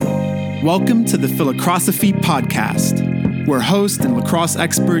Welcome to the Philocrosophy Podcast, where host and lacrosse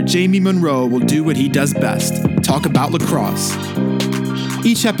expert Jamie Monroe will do what he does best, talk about lacrosse.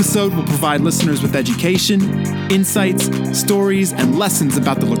 Each episode will provide listeners with education, insights, stories, and lessons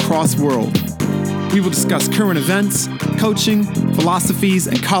about the lacrosse world. We will discuss current events, coaching, philosophies,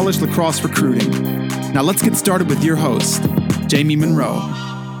 and college lacrosse recruiting. Now let's get started with your host, Jamie Monroe.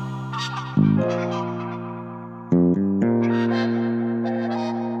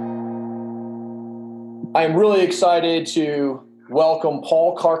 I'm really excited to welcome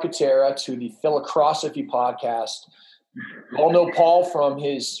Paul Carcaterra to the Philocrosophy Podcast. You all know Paul from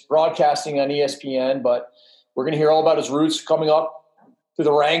his broadcasting on ESPN, but we're going to hear all about his roots coming up through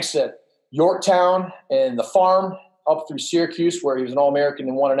the ranks at Yorktown and the farm, up through Syracuse, where he was an All-American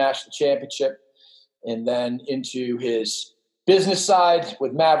and won a national championship, and then into his business side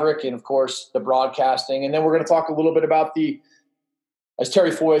with Maverick and, of course, the broadcasting. And then we're going to talk a little bit about as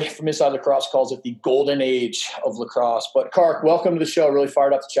Terry Foy from Inside Lacrosse calls it, the golden age of lacrosse. But, Kark, welcome to the show. Really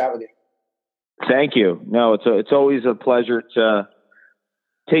fired up to chat with you. Thank you. No, it's always a pleasure to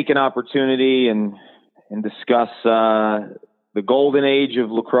take an opportunity and discuss the golden age of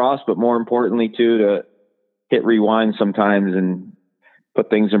lacrosse, but more importantly, too, to hit rewind sometimes and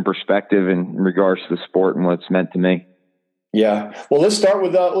put things in perspective in regards to the sport and what it's meant to me. Yeah. Well, let's start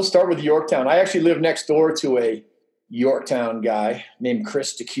with Yorktown. I actually live next door to a Yorktown guy named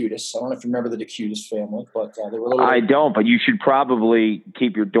Chris DeCutis. I don't know if you remember the DeCutis family, but they were a little. I don't, but you should probably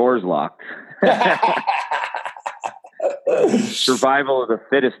keep your doors locked. Survival of the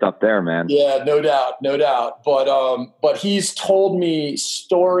fittest up there, man. Yeah, no doubt. But he's told me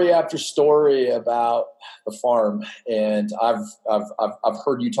story after story about the farm, and I've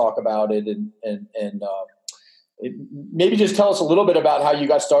heard you talk about it, and maybe just tell us a little bit about how you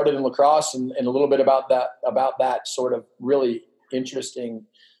got started in lacrosse, and a little bit about that sort of really interesting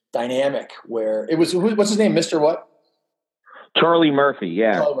dynamic where it was. What's his name, Mr. What? Charlie Murphy,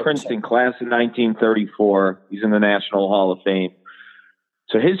 yeah. Charlie Murphy. Princeton, class of 1934. He's in the National Hall of Fame.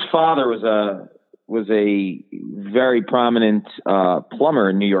 So his father was a very prominent plumber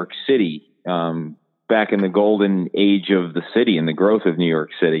in New York City back in the golden age of the city and the growth of New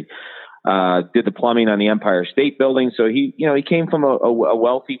York City. Did the plumbing on the Empire State Building. So he came from a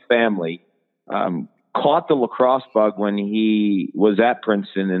wealthy family. Caught the lacrosse bug when he was at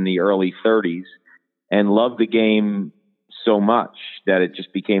Princeton in the early 30s and loved the game so much that it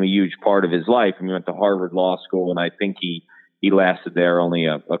just became a huge part of his life. And he went to Harvard Law School, and I think he lasted there only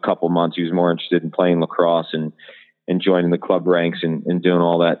a couple months. He was more interested in playing lacrosse and joining the club ranks and doing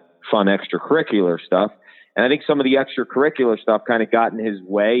all that fun extracurricular stuff. And I think some of the extracurricular stuff kind of got in his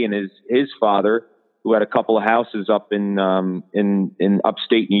way, and his father, who had a couple of houses up in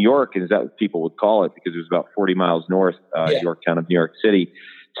upstate New York, as that people would call it, because it was about 40 miles north, Yorktown of New York City,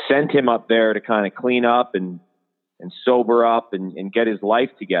 sent him up there to kind of clean up and sober up and get his life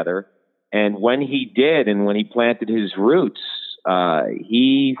together. And when he did, and when he planted his roots,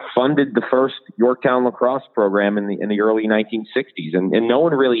 he funded the first Yorktown lacrosse program in the early 1960s. And no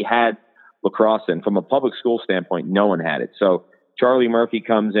one really had lacrosse in. From a public school standpoint, no one had it. So Charlie Murphy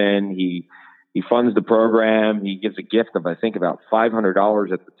comes in, he funds the program. He gives a gift of, I think, about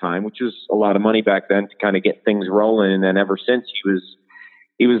 $500 at the time, which was a lot of money back then to kind of get things rolling. And then ever since,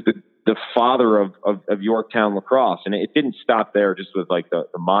 he was the father of Yorktown lacrosse. And it didn't stop there just with like the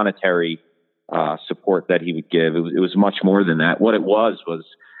monetary support that he would give. It was much more than that. What it was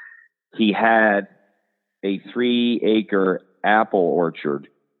he had a 3-acre apple orchard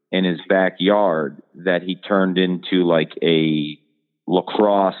in his backyard that he turned into like a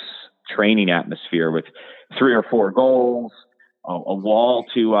lacrosse training atmosphere with 3 or 4 goals, a wall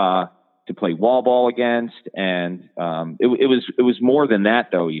to play wall ball against. And it was more than that,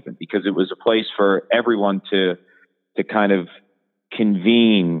 though, even, because it was a place for everyone to kind of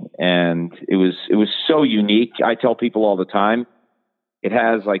convene. And it was so unique. I tell people all the time, it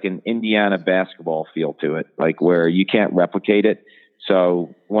has like an Indiana basketball feel to it, like where you can't replicate it.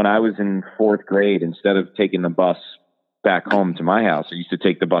 So when I was in 4th grade, instead of taking the bus back home to my house, I used to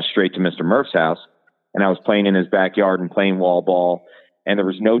take the bus straight to Mr. Murph's house, and I was playing in his backyard and playing wall ball. And there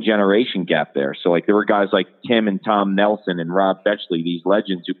was no generation gap there. So like there were guys like Tim and Tom Nelson and Rob Betchley, these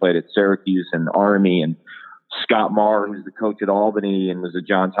legends who played at Syracuse and Army, and Scott Marr, who's the coach at Albany and was a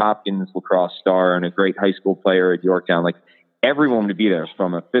Johns Hopkins lacrosse star and a great high school player at Yorktown. Like everyone would be there,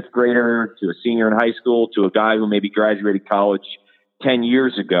 from a 5th grader to a senior in high school to a guy who maybe graduated college 10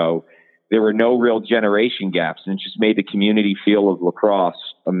 years ago. There were no real generation gaps, and it just made the community feel of lacrosse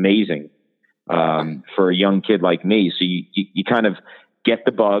amazing for a young kid like me. So you kind of get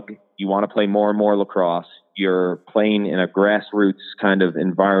the bug. You want to play more and more lacrosse. You're playing in a grassroots kind of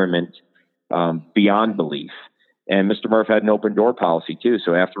environment beyond belief. And Mr. Murph had an open door policy too.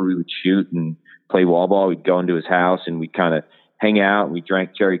 So after we would shoot and play wall ball, we'd go into his house and we'd kind of hang out. And we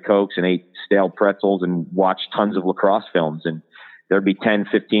drank cherry Cokes and ate stale pretzels and watched tons of lacrosse films. And there'd be 10,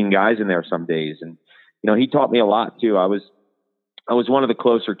 15 guys in there some days. And, he taught me a lot too. I was one of the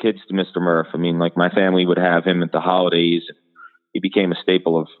closer kids to Mr. Murph. I mean, like my family would have him at the holidays. He became a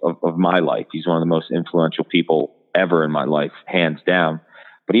staple of my life. He's one of the most influential people ever in my life, hands down.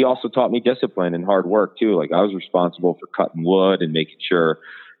 But he also taught me discipline and hard work too. Like I was responsible for cutting wood and making sure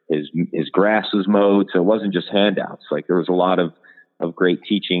his grass was mowed. So it wasn't just handouts. Like there was a lot of great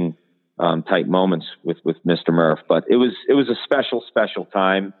teaching type moments with Mr. Murph. But it was a special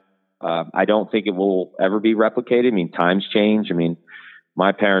time. I don't think it will ever be replicated. I mean, times change. I mean,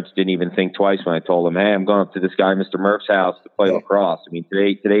 my parents didn't even think twice when I told them, "Hey, I'm going up to this guy, Mr. Murph's house to play lacrosse." I mean,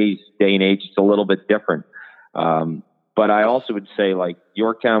 today's day and age, it's a little bit different. But I also would say like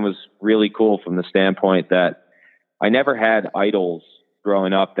Yorktown was really cool from the standpoint that I never had idols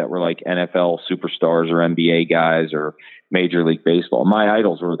growing up that were like NFL superstars or NBA guys or Major League Baseball. My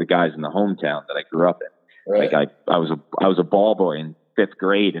idols were the guys in the hometown that I grew up in. Right. Like I was a ball boy in 5th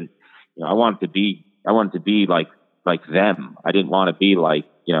grade, and I wanted to be like them. I didn't want to be like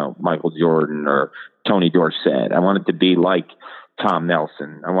Michael Jordan or Tony Dorsett. I wanted to be like Tom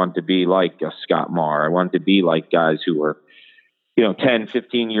Nelson. I wanted to be like Scott Marr. I wanted to be like guys who were 10,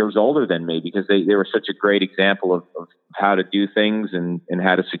 15 years older than me, because they were such a great example of how to do things and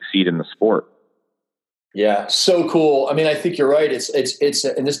how to succeed in the sport. Yeah. So cool. I mean, I think you're right. It's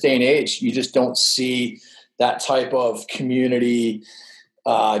in this day and age, you just don't see that type of community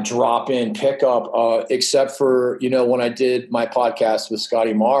drop in pickup, except for, when I did my podcast with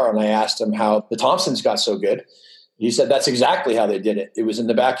Scotty Marr and I asked him how the Thompsons got so good. He said that's exactly how they did it. It was in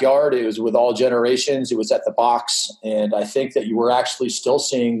the backyard. It was with all generations. It was at the box. And I think that you were actually still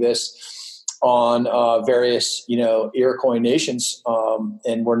seeing this on various, Iroquois nations.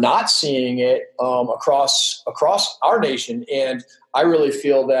 And we're not seeing it across our nation. And I really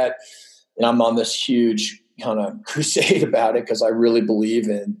feel that, and I'm on this huge kind of crusade about it because I really believe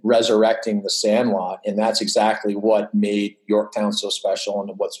in resurrecting the Sandlot, and that's exactly what made Yorktown so special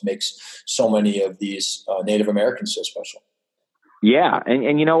and what makes so many of these Native Americans so special. Yeah,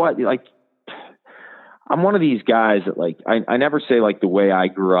 and you know what? Like, I'm one of these guys that like I never say like the way I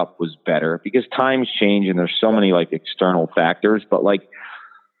grew up was better, because times change and there's so many like external factors. But like,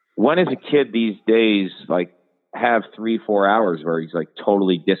 when as a kid these days like have 3-4 hours where he's like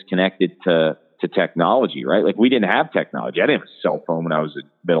totally disconnected to technology, right? Like we didn't have technology. I didn't have a cell phone when I was in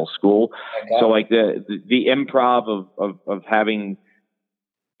middle school. So like the improv of having,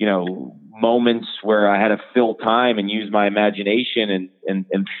 moments where I had to fill time and use my imagination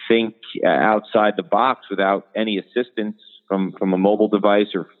and think outside the box without any assistance from a mobile device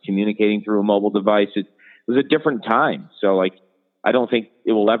or communicating through a mobile device. It was a different time. So like, I don't think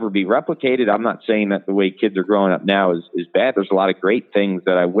it will ever be replicated. I'm not saying that the way kids are growing up now is bad. There's a lot of great things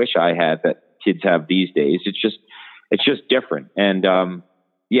that I wish I had that kids have these days. It's just different. And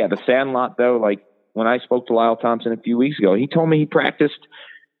the Sandlot though, like when I spoke to Lyle Thompson a few weeks ago, he told me he practiced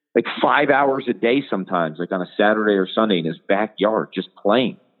like 5 hours a day sometimes, like on a Saturday or Sunday in his backyard, just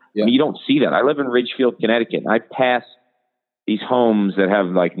playing. Yeah. I mean, you don't see that. I live in Ridgefield, Connecticut, and I pass these homes that have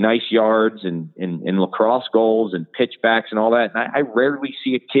like nice yards and lacrosse goals and pitchbacks and all that. And I rarely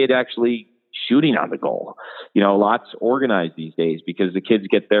see a kid actually shooting on the goal. Lots organized these days because the kids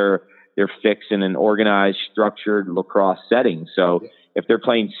get their fix in an organized, structured lacrosse setting. So if they're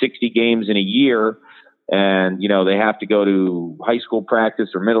playing 60 games in a year and, they have to go to high school practice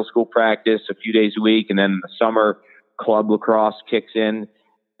or middle school practice a few days a week, and then the summer club lacrosse kicks in,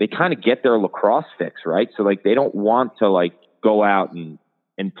 they kind of get their lacrosse fix, right? So like, they don't want to like go out and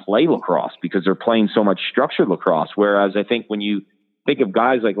play lacrosse because they're playing so much structured lacrosse. Whereas I think when you think of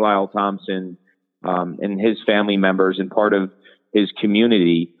guys like Lyle Thompson and his family members and part of his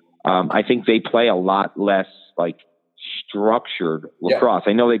community, I think they play a lot less like structured lacrosse.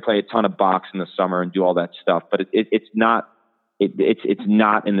 I know they play a ton of box in the summer and do all that stuff, but it's not in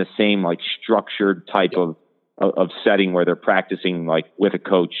the same like structured type of setting where they're practicing like with a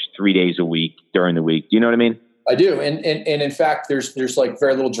coach 3 days a week during the week. Do you know what I mean? I do. And in fact, there's like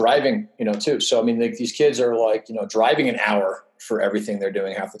very little driving, too. So, I mean, like these kids are like, driving an hour for everything they're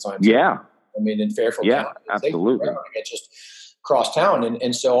doing half the time. Too. Yeah. I mean, in Fairfield County, absolutely. It's just cross town.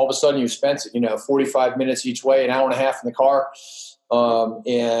 And so all of a sudden you've spent, 45 minutes each way, an hour and a half in the car.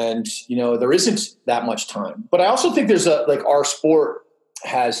 And there isn't that much time, but I also think there's our sport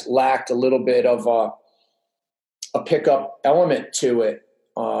has lacked a little bit of a pickup element to it.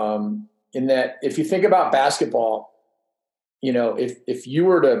 In that if you think about basketball, if you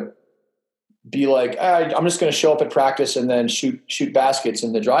were to be like, I'm just going to show up at practice and then shoot baskets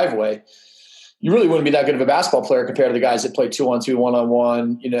in the driveway, you really wouldn't be that good of a basketball player compared to the guys that play 2-on-2,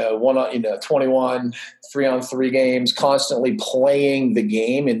 1-on-1, 21, 3-on-3 games, constantly playing the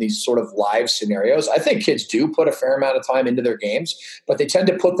game in these sort of live scenarios. I think kids do put a fair amount of time into their games, but they tend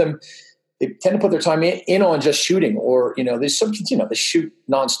to put their time in on just shooting, or, there's some kids, they shoot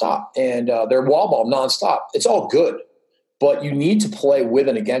nonstop and they're wall ball nonstop. It's all good, but you need to play with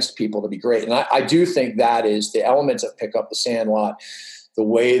and against people to be great. And I do think that is the elements of Pick Up the Sandlot, the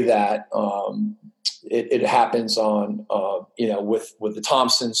way that it happens on, with the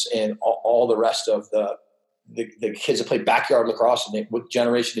Thompsons and all the rest of the kids that play backyard lacrosse, and with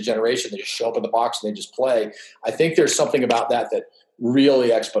generation to generation, they just show up in the box and they just play. I think there's something about that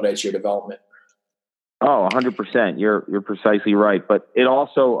really expedites your development. Oh, 100%. You're precisely right. But it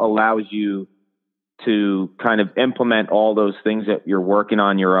also allows you to kind of implement all those things that you're working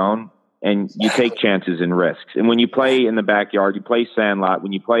on your own, and you take chances and risks. And when you play in the backyard, you play sandlot.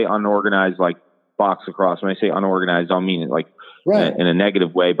 When you play unorganized, like box lacrosse, when I say unorganized, I don't mean it like in a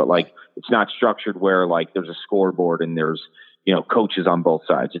negative way, but like it's not structured where like there's a scoreboard and there's, coaches on both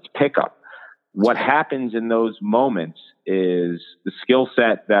sides. It's pickup. What happens in those moments is the skill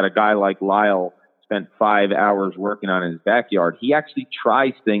set that a guy like Lyle spent 5 hours working on in his backyard. He actually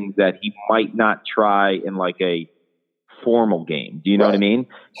tries things that he might not try in like a formal game. Do you know what I mean?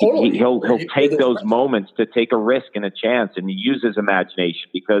 Totally. He'll take those moments to take a risk and a chance, and he uses his imagination,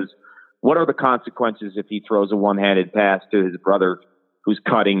 because what are the consequences if he throws a one-handed pass to his brother who's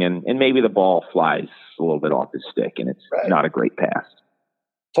cutting and maybe the ball flies a little bit off his stick and it's not a great pass?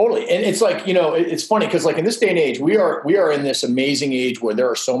 Totally. And it's like, it's funny because like in this day and age, we are in this amazing age where there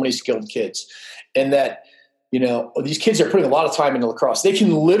are so many skilled kids, and that, these kids are putting a lot of time into lacrosse. They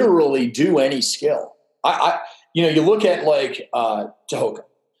can literally do any skill. You look at like Tehoka,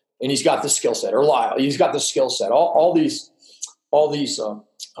 and he's got the skill set, or Lyle, he's got the skill set. All these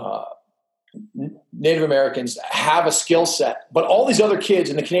Native Americans have a skill set, but all these other kids,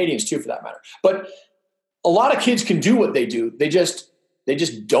 and the Canadians too, for that matter. But a lot of kids can do what they do. They just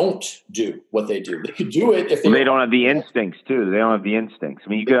don't do what they do. They could do it if they don't have the instincts too. They don't have the instincts. I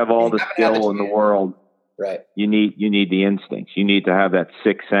mean, you could have all the skill in the world. Right. You need the instincts. You need to have that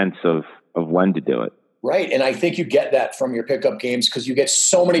sixth sense of when to do it. Right. And I think you get that from your pickup games, because you get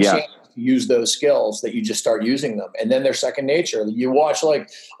so many chances to use those skills that you just start using them. And then they're second nature. You watch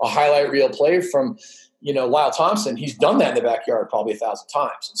like a highlight reel play from, Lyle Thompson. He's done that in the backyard probably 1,000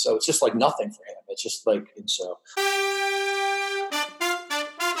 times. And so it's just like nothing for him. It's just like, and so.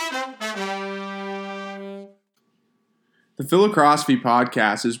 The Philocrosophy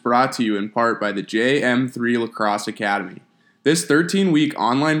podcast is brought to you in part by the JM3 Lacrosse Academy. This 13-week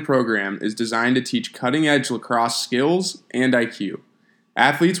online program is designed to teach cutting-edge lacrosse skills and IQ.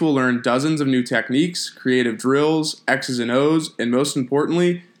 Athletes will learn dozens of new techniques, creative drills, X's and O's, and most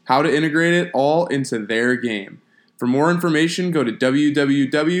importantly, how to integrate it all into their game. For more information, go to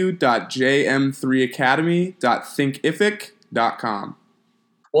www.jm3academy.thinkific.com.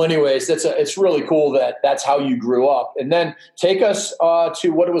 Well, anyways, it's really cool that that's how you grew up. And then take us to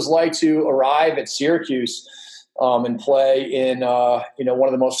what it was like to arrive at Syracuse and play in one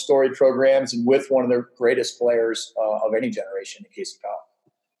of the most storied programs and with one of the greatest players of any generation, in Casey Powell.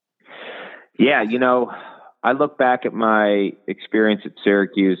 Yeah, I look back at my experience at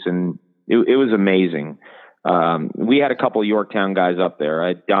Syracuse, and it was amazing. We had a couple of Yorktown guys up there. I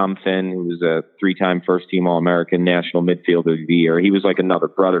had Dom Finn, who was a 3-time first-team All-American National Midfielder of the Year. He was like another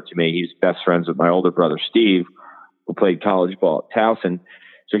brother to me. He's best friends with my older brother, Steve, who played college ball at Towson.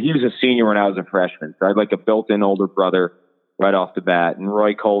 So he was a senior when I was a freshman. So I had like a built-in older brother right off the bat. And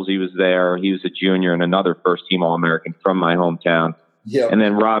Roy Colsey was there. He was a junior and another first-team All-American from my hometown. Yeah. And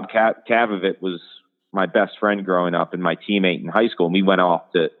then Rob Kavovit was my best friend growing up and my teammate in high school. And we went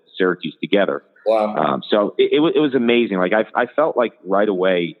off to Syracuse together. Wow. So it was amazing. Like I felt like right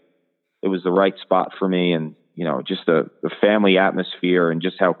away it was the right spot for me. And, just the family atmosphere and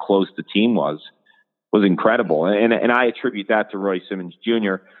just how close the team was incredible. And I attribute that to Roy Simmons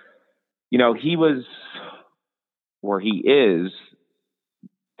Jr. He was, or he is,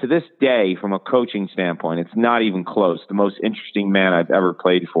 to this day, from a coaching standpoint, it's not even close, the most interesting man I've ever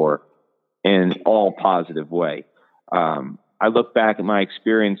played for in all positive way. I look back at my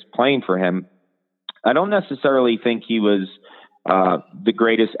experience playing for him. I don't necessarily think he was the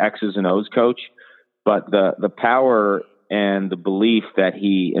greatest X's and O's coach, but the power and the belief that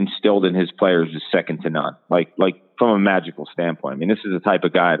he instilled in his players is second to none. Like from a magical standpoint. I mean, this is the type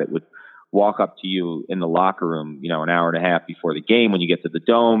of guy that would walk up to you in the locker room, an hour and a half before the game when you get to the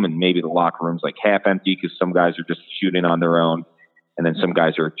Dome, and maybe the locker room's like half empty because some guys are just shooting on their own. and then some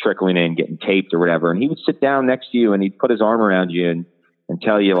guys are trickling in, getting taped or whatever. And he would sit down next to you and he'd put his arm around you and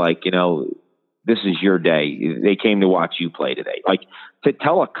tell you, like, you know, this is your day. They came to watch you play today. Like, to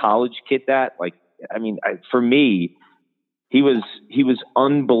tell a college kid that, like, I mean, for me, he was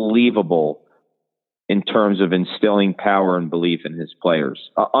unbelievable in terms of instilling power and belief in his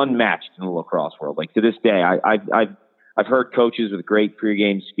players, unmatched in the lacrosse world. Like, to this day, I've heard coaches with great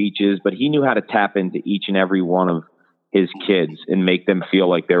pregame speeches, but he knew how to tap into each and every one of his kids and make them feel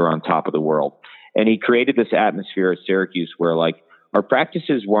like they were on top of the world. And he created this atmosphere at Syracuse where, like, our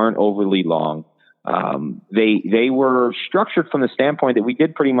practices weren't overly long. They were structured from the standpoint that we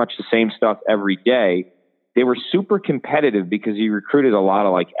did pretty much the same stuff every day. They were super competitive because he recruited a lot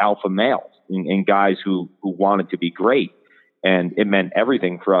of, like, alpha males and guys who wanted to be great. And it meant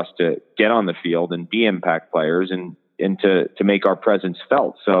everything for us to get on the field and be impact players and to make our presence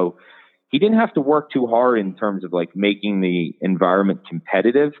felt. So he didn't have to work too hard in terms of, like, making the environment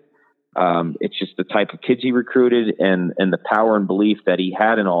competitive. It's just the type of kids he recruited and the power and belief that he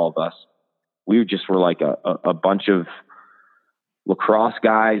had in all of us. We just were like a bunch of lacrosse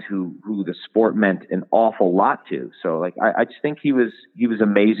guys who the sport meant an awful lot to. So, like, I just think he was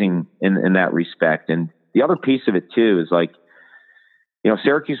amazing in that respect. And the other piece of it too is, like, you know,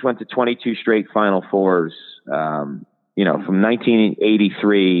 Syracuse went to 22 straight Final Fours. You know, from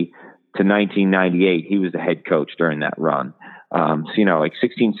 1983 to 1998, he was the head coach during that run. So, you know, like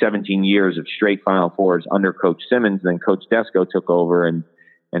 16, 17 years of straight Final Fours under Coach Simmons. Then Coach Desko took over and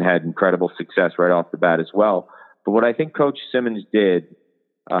had incredible success right off the bat as well. But what I think Coach Simmons did,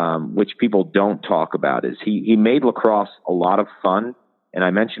 which people don't talk about, is he made lacrosse a lot of fun. And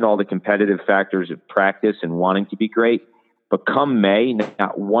I mentioned all the competitive factors of practice and wanting to be great. But come May,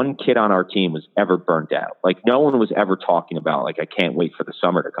 not one kid on our team was ever burnt out. Like, no one was ever talking about, like, I can't wait for the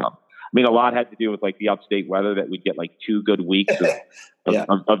summer to come. I mean, a lot had to do with, like, the upstate weather, that we'd get like 2 good weeks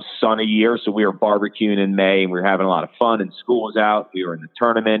of sun a year. So we were barbecuing in May and we were having a lot of fun, and school was out. We were in the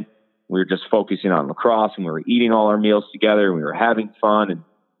tournament. We were just focusing on lacrosse, and we were eating all our meals together, and we were having fun, and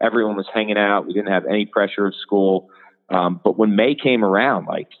everyone was hanging out. We didn't have any pressure of school. But when May came around,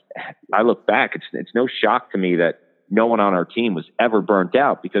 like, I look back, it's no shock to me that no one on our team was ever burnt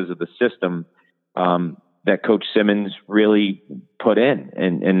out because of the system that Coach Simmons really put in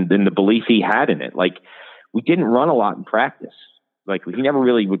and the belief he had in it. Like, we didn't run a lot in practice. Like, he never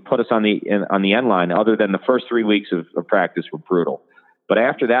really would put us on the end line, other than the first 3 weeks of practice were brutal. But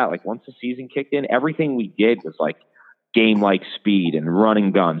after that, like, once the season kicked in, everything we did was like game-like speed and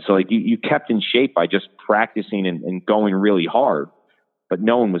running guns. So, like, you kept in shape by just practicing and going really hard, but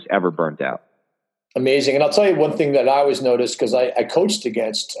no one was ever burnt out. Amazing. And I'll tell you one thing that I always noticed, because I coached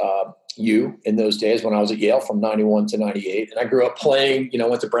against you in those days when I was at Yale from 91 to 98. And I grew up playing, you know,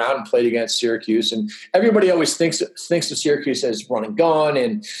 went to Brown and played against Syracuse. And everybody always thinks of Syracuse as run and gun,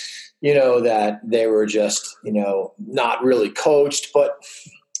 and, you know, that they were just, you know, not really coached.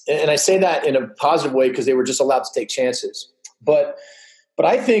 And I say that in a positive way because they were just allowed to take chances. But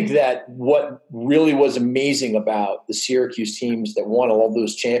I think that what really was amazing about the Syracuse teams that won all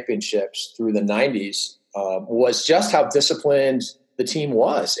those championships through the 90s was just how disciplined the team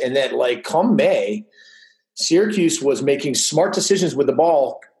was. And that, like, come May, Syracuse was making smart decisions with the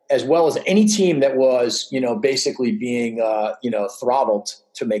ball, as well as any team that was, you know, basically being, throttled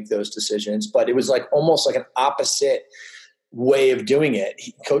to make those decisions. But it was like almost like an opposite way of doing it.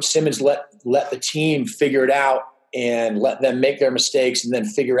 Coach Simmons let the team figure it out and let them make their mistakes and then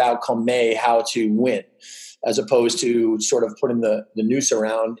figure out come May how to win, as opposed to sort of putting the noose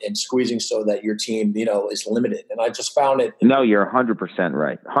around and squeezing so that your team, you know, is limited. And I just found it. No, you're 100%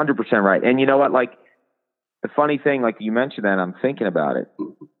 right. 100% right. And you know what, like, the funny thing, like, you mentioned that, I'm thinking about it.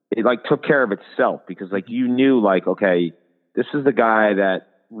 It, like, took care of itself because, like, you knew, like, okay, this is the guy that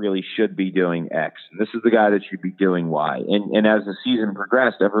really should be doing X. And this is the guy that should be doing Y. And as the season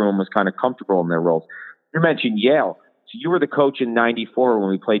progressed, everyone was kind of comfortable in their roles. You mentioned Yale. So you were the coach in 94 when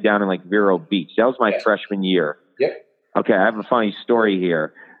we played down in, like, Vero Beach. That was my freshman year. Yep. Okay, I have a funny story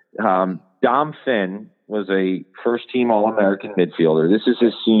here. Dom Finn was a first-team All-American midfielder. This is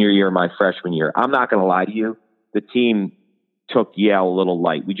his senior year, my freshman year. I'm not going to lie to you. The team took Yale a little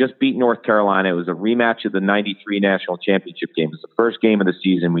light. We just beat North Carolina. It was a rematch of the 93 national championship game. It was the first game of the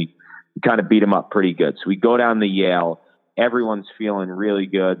season. We kind of beat them up pretty good. So we go down to Yale. Everyone's feeling really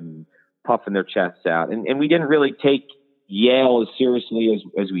good and puffing their chests out. And we didn't really take Yale as seriously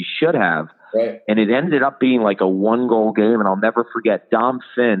as we should have. Right. And it ended up being like a 1-goal game. And I'll never forget Dom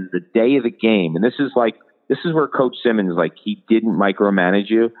Finn, the day of the game. And this is where Coach Simmons, like, he didn't micromanage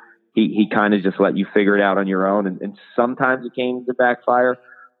you. He kind of just let you figure it out on your own. And sometimes it came to backfire.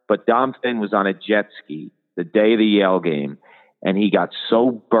 But Dom Finn was on a jet ski the day of the Yale game. and he got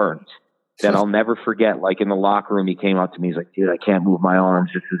so burnt that I'll never forget. Like in the locker room, he came up to me. He's like, dude, I can't move my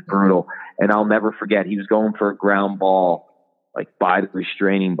arms. This is brutal. And I'll never forget. He was going for a ground ball, like by the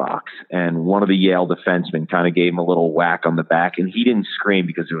restraining box. And one of the Yale defensemen kind of gave him a little whack on the back. And he didn't scream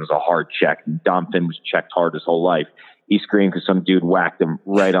because it was a hard check. And Dom Finn was checked hard his whole life. He screamed because some dude whacked him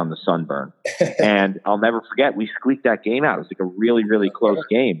right on the sunburn. And I'll never forget, we squeaked that game out. It was like a really, really close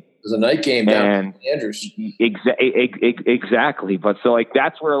game. It was a night game down in Andrews. Exactly. But so like,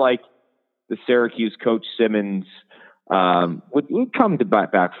 that's where like, the Syracuse coach Simmons would come to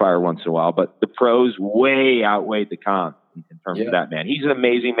backfire once in a while, but the pros way outweighed the cons in terms of that man. He's an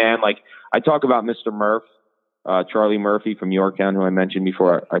amazing man. Like I talk about Mr. Murph, Charlie Murphy from Yorktown, who I mentioned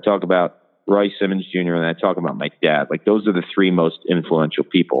before. I talk about Roy Simmons Jr. and I talk about my dad. Like those are the three most influential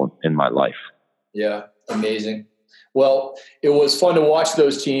people in my life. Yeah, amazing. Well, it was fun to watch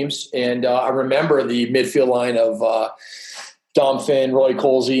those teams, and I remember the midfield line of Dom Finn, Roy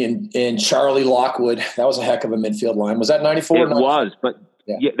Colsey, and Charlie Lockwood. That was a heck of a midfield line. Was that 94? It was, but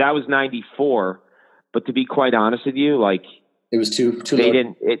yeah, that was 94. But to be quite honest with you, like it was too. They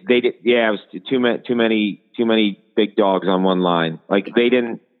didn't. Yeah, it was too many big dogs on one line. Like they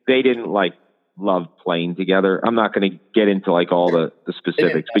didn't like love playing together. I'm not going to get into like all the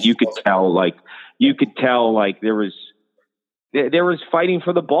specifics, but you could tell like there was fighting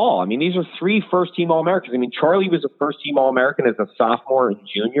for the ball. I mean, these are 3 first-team All-Americans. I mean, Charlie was a first-team All-American as a sophomore and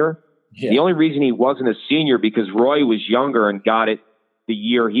junior. Yeah. The only reason he wasn't a senior because Roy was younger and got it the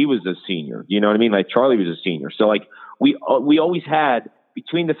year he was a senior. You know what I mean? Like Charlie was a senior. So like we always had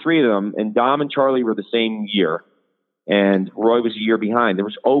between the 3 of them, and Dom and Charlie were the same year, and Roy was a year behind. There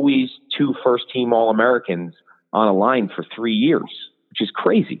was always 2 first-team All-Americans on a line for 3 years, which is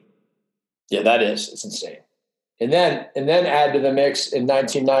crazy. Yeah, that is. It's insane. And then add to the mix in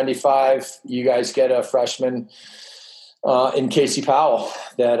 1995, you guys get a freshman in Casey Powell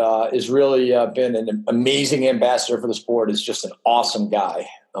that has really been an amazing ambassador for the sport. Is just an awesome guy.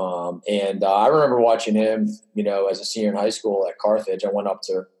 And I remember watching him, as a senior in high school at Carthage. I went up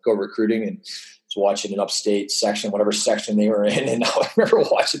to go recruiting and was watching an upstate section, whatever section they were in. And I remember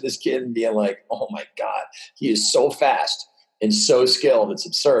watching this kid and being like, oh my God, he is so fast and so skilled. It's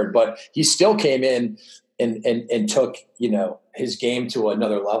absurd. But he still came in and took, his game to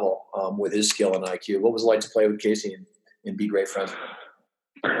another level with his skill and IQ. What was it like to play with Casey and be great friends?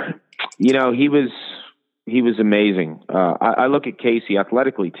 He was amazing. I look at Casey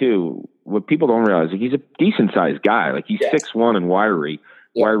athletically too. What people don't realize, like, he's a decent sized guy. Like he's 6'1" and wiry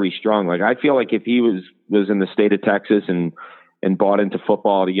strong. Like I feel like if he was in the state of Texas and bought into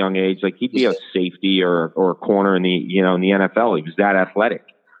football at a young age, like he'd be a safety or a corner in the in the NFL. He was that athletic.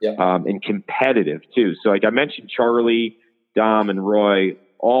 Yeah. And competitive too. So like I mentioned, Charlie, Dom, and Roy,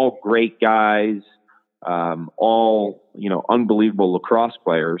 all great guys, all, unbelievable lacrosse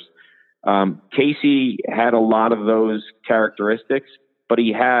players. Casey had a lot of those characteristics, but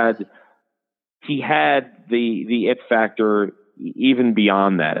he had the it factor even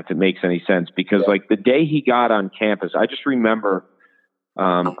beyond that, if it makes any sense, because like the day he got on campus, I just remember,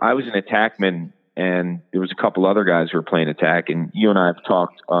 I was an attackman, and there was a couple other guys who were playing attack, and you and I have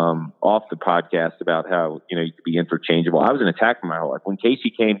talked off the podcast about how you could be interchangeable. I was an attackman my whole life. When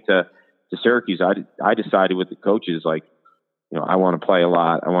Casey came to Syracuse, I decided with the coaches, like, I want to play a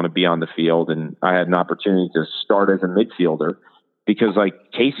lot. I want to be on the field, and I had an opportunity to start as a midfielder because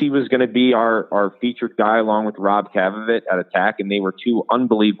like Casey was going to be our featured guy along with Rob Kavovit at attack, and they were 2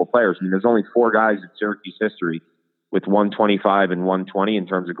 unbelievable players. I mean, there's only 4 guys in Syracuse history with 125 and 120 in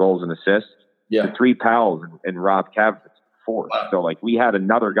terms of goals and assists. Yeah. The 3 Powells and Rob Kavovit's 4th. Wow. So like we had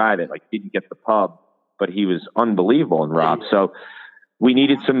another guy that like didn't get the pub, but he was unbelievable in Rob. So we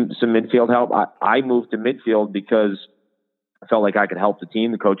needed some midfield help. I moved to midfield because I felt like I could help the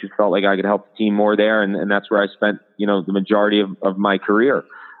team. The coaches felt like I could help the team more there. And that's where I spent, the majority of my career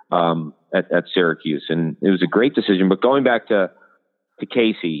at Syracuse. And it was a great decision. But going back to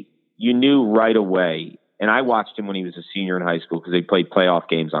Casey, you knew right away. And I watched him when he was a senior in high school because they played playoff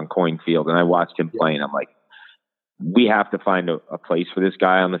games on Coyne Field. And I watched him play, and I'm like, we have to find a place for this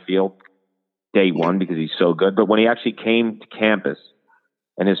guy on the field day one because he's so good. But when he actually came to campus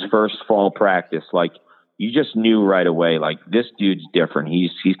and his first fall practice, like you just knew right away, like this dude's different.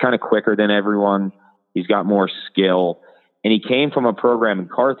 He's kind of quicker than everyone. He's got more skill. And he came from a program in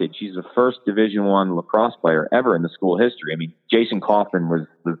Carthage. He's the first Division I lacrosse player ever in the school history. I mean, Jason Kaufman was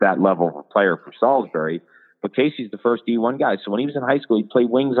that level of a player for Salisbury, but Casey's the first D1 guy. So when he was in high school, he'd play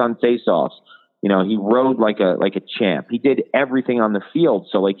wings on faceoffs. He rode like a champ. He did everything on the field.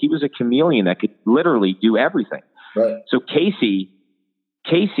 So like he was a chameleon that could literally do everything. Right. So Casey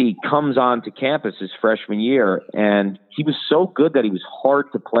Casey comes onto campus his freshman year, and he was so good that he was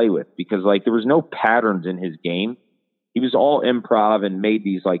hard to play with because like there was no patterns in his game. He was all improv and made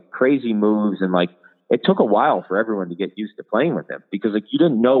these like crazy moves, and like it took a while for everyone to get used to playing with him because like you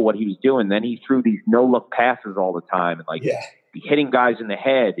didn't know what he was doing. Then he threw these no look passes all the time and like hitting guys in the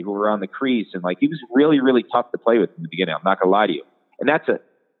head who were on the crease, and like he was really, really tough to play with in the beginning. I'm not gonna lie to you, and that's a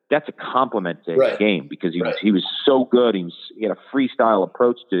compliment to his game because he was so good. He had a freestyle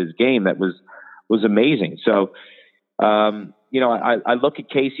approach to his game that was amazing. So, I look at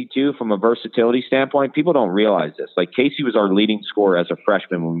Casey too from a versatility standpoint. People don't realize this. Like Casey was our leading scorer as a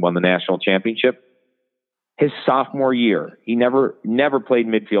freshman when we won the national championship. His sophomore year, he never played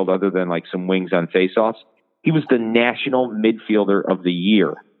midfield other than like some wings on faceoffs. He was the national midfielder of the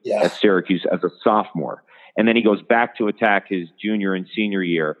year at Syracuse as a sophomore. And then he goes back to attack his junior and senior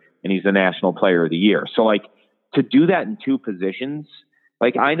year, and he's the national player of the year. So, like, to do that in two positions,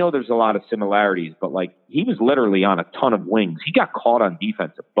 like, I know there's a lot of similarities, but, like, he was literally on a ton of wings. He got caught on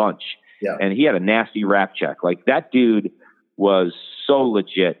defense a bunch, and he had a nasty rap check. Like, that dude was so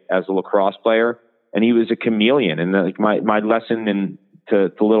legit as a lacrosse player, and he was a chameleon. And, like, my lesson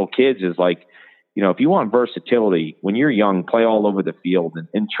to little kids is, like, you know, if you want versatility, when you're young, play all over the field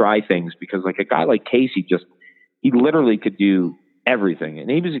and try things because like a guy like Casey he literally could do everything.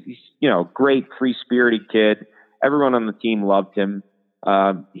 And he was, you know, great, free spirited kid. Everyone on the team loved him.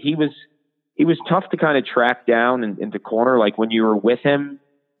 He was tough to kind of track down and to corner. Like when you were with him,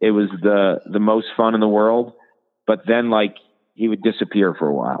 it was the most fun in the world, but then like he would disappear for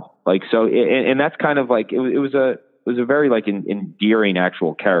a while. Like, so, and that's kind of like, it was a very like endearing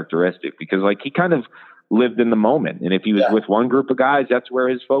actual characteristic because like he kind of lived in the moment. And if he was with one group of guys, that's where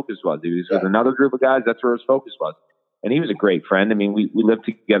his focus was. If he was with another group of guys, that's where his focus was. And he was a great friend. I mean, we lived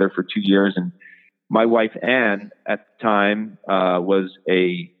together for 2 years, and my wife, Ann, at the time, was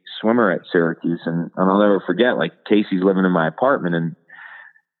a swimmer at Syracuse. And I'll never forget, like Casey's living in my apartment and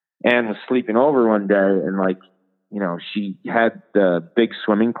Ann was sleeping over one day and like, you know, she had the big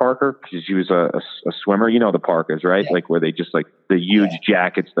swimming parka because she was a swimmer. You know the parkas, right? Like where they just like the huge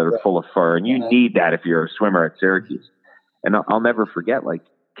jackets that are full of fur. And you need that if you're a swimmer at Syracuse. And I'll never forget, like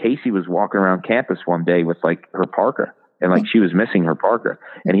Casey was walking around campus one day with like her parka and like she was missing her parka.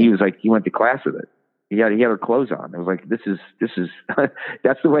 And he was like, he went to class with it. He had her clothes on. It was like, this is,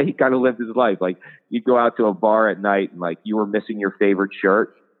 that's the way he kind of lived his life. Like you'd go out to a bar at night and like you were missing your favorite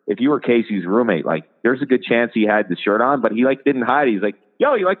shirt. If you were Casey's roommate, like there's a good chance he had the shirt on, but he like didn't hide it. He's like,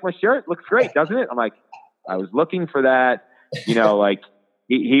 yo, you like my shirt? Looks great, doesn't it? I'm like, I was looking for that. You know, like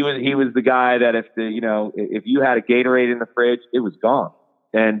he was the guy that if you had a Gatorade in the fridge, it was gone.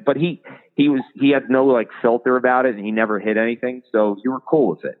 But he had no like filter about it and he never hid anything. So you were cool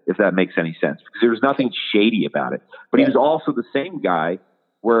with it, if that makes any sense, because there was nothing shady about it. But he was also the same guy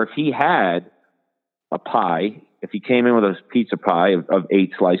where if he had a pie, if he came in with a pizza pie of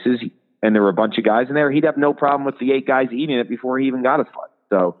 8 slices and there were a bunch of guys in there, he'd have no problem with the 8 guys eating it before he even got a slice.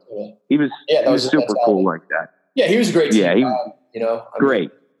 So he was super cool like that. Yeah, he was a great team. Great.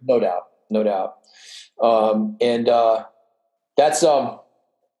 No doubt. That's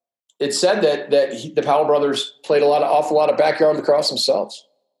it's said that the Powell brothers played awful lot of backyard lacrosse themselves.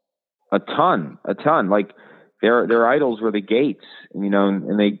 A ton. Like their idols were the Gates,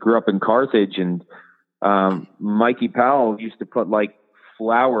 and they grew up in Carthage, and Mikey Powell used to put like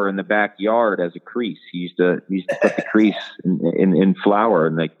flour in the backyard as a crease. He used to put the crease in flour,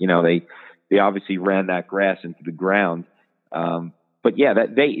 and they obviously ran that grass into the ground. But yeah,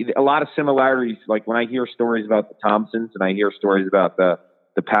 a lot of similarities. Like when I hear stories about the Thompsons and I hear stories about the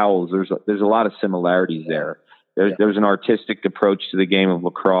Powells, there's a lot of similarities there. There's an artistic approach to the game of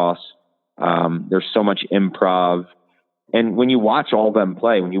lacrosse. There's so much improv. And when you watch all of them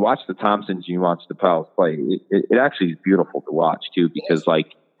play, when you watch the Thompsons and you watch the Powells play, it actually is beautiful to watch too, because like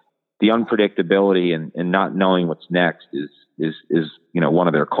the unpredictability and not knowing what's next is one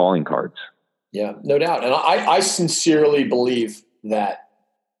of their calling cards. Yeah, no doubt. And I sincerely believe that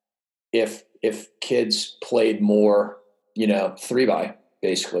if kids played more, 3x,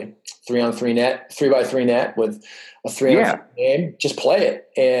 basically 3-on-3 net, 3x3 net with a 3-on-3 game, just play it.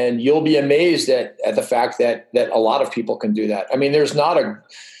 And you'll be amazed at the fact that a lot of people can do that. I mean, there's not a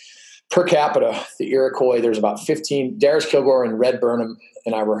per capita, the Iroquois, there's about 15, Darius Kilgore and Red Burnham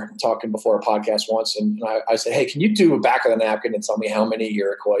and I were talking before a podcast once. And I said, hey, can you do a back of the napkin and tell me how many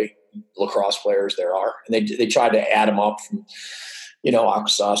Iroquois lacrosse players there are? And they tried to add them up from,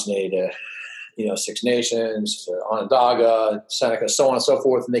 Akwesasne to, Six Nations, Onondaga, Seneca, so on and so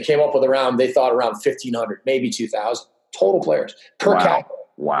forth. And they came up with they thought around 1,500, maybe 2,000 total players per capita.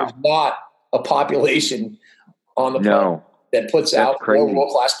 Wow. There's not a population on the planet that puts out more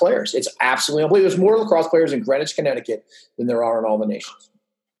world-class players. It's absolutely unbelievable. There's more lacrosse players in Greenwich, Connecticut than there are in all the nations.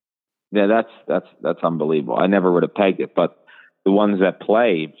 Yeah, that's unbelievable. I never would have pegged it, but the ones that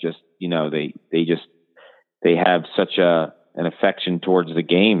play just, they have such an affection towards the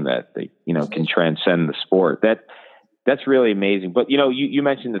game that they, can transcend the sport. That's really amazing. But, you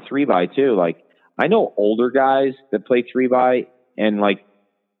mentioned the 3x too. Like, I know older guys that play 3x, and like,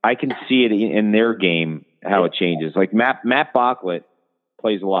 I can see it in their game, how it changes. Like Matt Bocklett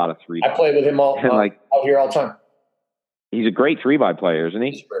plays a lot of 3x. I play with him out here all the time. He's a great 3x player, isn't he?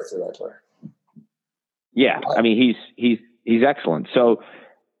 He's a great 3x player. Yeah. I mean, he's excellent. So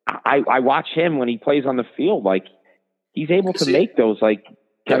I watch him when he plays on the field. Like, he's able to make those like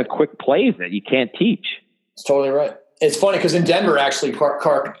kind of quick plays that you can't teach. It's totally right. It's funny because in Denver, actually,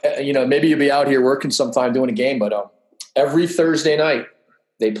 Clark, maybe you'll be out here working sometime doing a game, but every Thursday night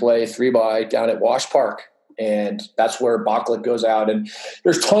they play 3x down at Wash Park, and that's where Bocklett goes out. And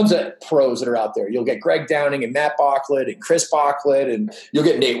there's tons of pros that are out there. You'll get Greg Downing and Matt Bocklett and Chris Bocklett, and you'll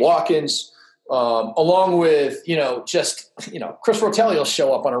get Nate Watkins, along with Chris Rotelli will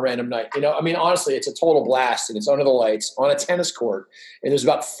show up on a random night. Honestly, it's a total blast, and it's under the lights on a tennis court, and there's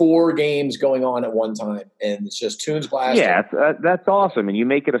about 4 games going on at one time, and it's just tunes blasting. Yeah, that's awesome, and you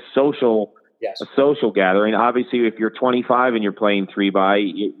make it a social gathering. Obviously, if you're 25 and you're playing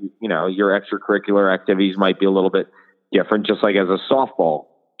 3x, your extracurricular activities might be a little bit different, just like as a softball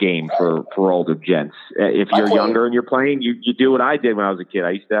game for older gents. If you're younger and you're playing, you do what I did when I was a kid.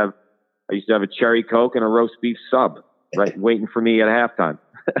 I used to have a cherry Coke and a roast beef sub, right, waiting for me at halftime.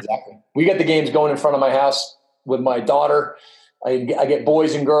 Exactly. We get the games going in front of my house with my daughter. I get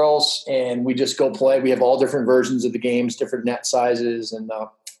boys and girls, and we just go play. We have all different versions of the games, different net sizes, and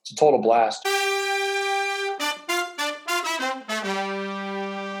it's a total blast.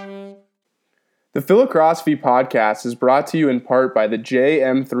 The Philocrosophy podcast is brought to you in part by the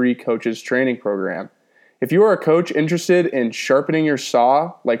JM3 Coaches Training Program. If you are a coach interested in sharpening your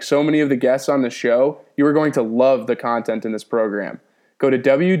saw, like so many of the guests on the show, you are going to love the content in this program. Go to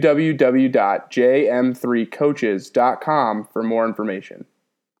www.jm3coaches.com for more information.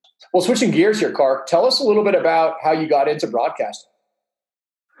 Well, switching gears here, Clark, tell us a little bit about how you got into broadcasting.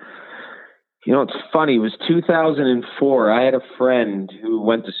 It's funny. It was 2004. I had a friend who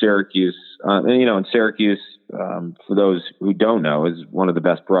went to Syracuse. And Syracuse, for those who don't know, is one of the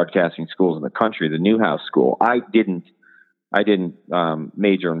best broadcasting schools in the country, the Newhouse School. I didn't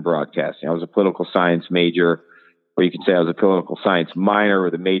major in broadcasting. I was a political science major, or you could say I was a political science minor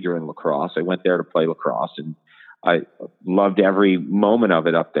with a major in lacrosse. I went there to play lacrosse, and I loved every moment of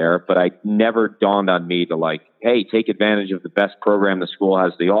it up there, but I never dawned on me to hey, take advantage of the best program the school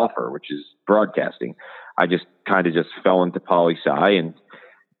has to offer, which is broadcasting. I just kind of fell into poli-sci, and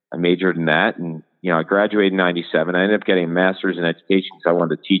I majored in that. And, I graduated in 97. I ended up getting a master's in education because I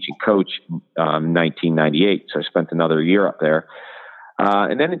wanted to teach and coach in 1998. So I spent another year up there.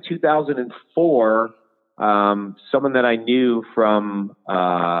 And then in 2004, someone that I knew from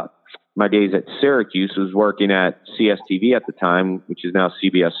my days at Syracuse was working at CSTV at the time, which is now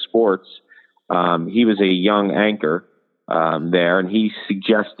CBS Sports. He was a young anchor there, and he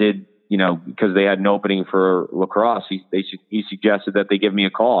suggested, because they had an opening for lacrosse, he suggested that they give me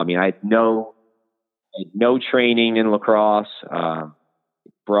a call. I mean, I had no training in lacrosse,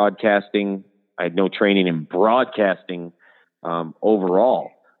 broadcasting. I had no training in broadcasting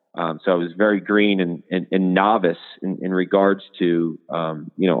overall. So I was very green and novice in regards to,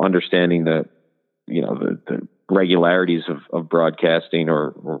 understanding the regularities of broadcasting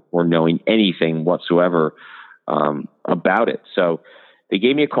or knowing anything whatsoever about it. So they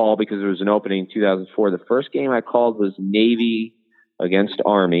gave me a call because there was an opening in 2004. The first game I called was Navy against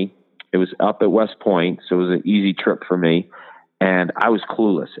Army. It was up at West Point, so it was an easy trip for me. And I was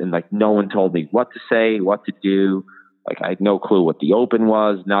clueless, and no one told me what to say, what to do. I had no clue what the open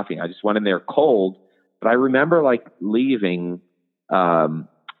was, nothing. I just went in there cold. But I remember leaving the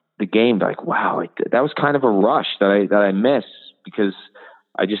game, wow, that was kind of a rush that I missed, because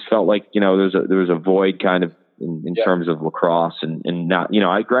I just felt like, there was a void kind of in terms of lacrosse and not,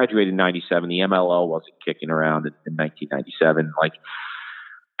 I graduated in 97. The MLL wasn't kicking around in 1997.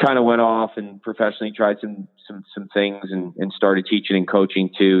 Kind of went off and professionally tried some things and started teaching and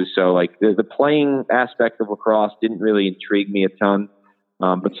coaching too. So the playing aspect of lacrosse didn't really intrigue me a ton,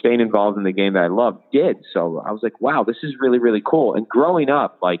 but staying involved in the game that I loved did. So I was like, wow, this is really, really cool. And growing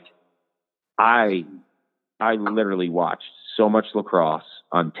up, I literally watched so much lacrosse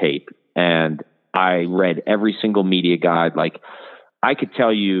on tape, and I read every single media guide. I could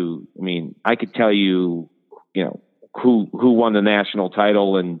tell you, who won the national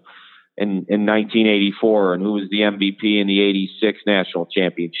title and in 1984 and who was the MVP in the 86 national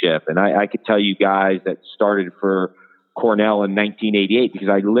championship. And I could tell you guys that started for Cornell in 1988 because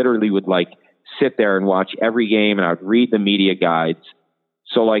I literally would like sit there and watch every game and I would read the media guides.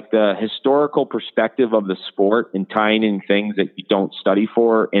 So like the historical perspective of the sport and tying in things that you don't study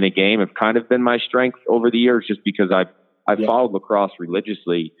for in a game have kind of been my strength over the years, just because I've followed lacrosse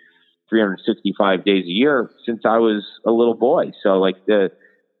religiously 365 days a year since I was a little boy. So like the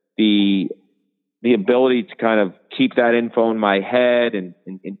ability to kind of keep that info in my head and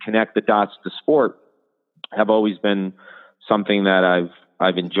connect the dots to sport have always been something that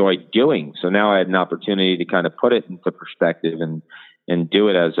I've enjoyed doing. So now I had an opportunity to kind of put it into perspective and do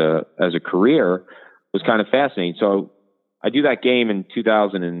it as a career was kind of fascinating. So I do that game in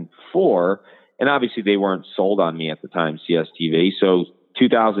 2004, and obviously they weren't sold on me at the time, CSTV. So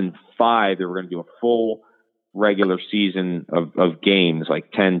 2005, they were going to do a full regular season of games,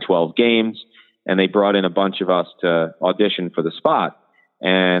 like 10, 12 games. And they brought in a bunch of us to audition for the spot.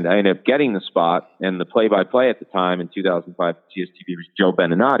 And I ended up getting the spot, and the play-by-play at the time in 2005 CSTV was Joe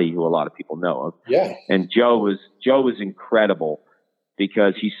Beninati, who a lot of people know of. Yeah. And Joe was incredible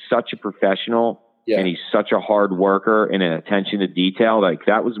because he's such a professional and he's such a hard worker and an attention to detail. Like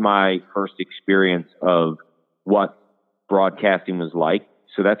that was my first experience of what broadcasting was like.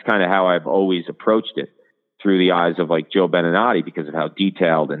 So that's kind of how I've always approached it, through the eyes of like Joe Beninati, because of how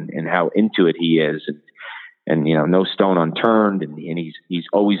detailed and how into it he is. And, you know, no stone unturned. And he's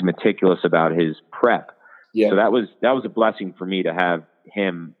always meticulous about his prep. Yeah. So that was a blessing for me to have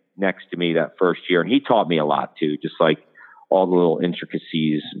him next to me that first year. And he taught me a lot too, just like all the little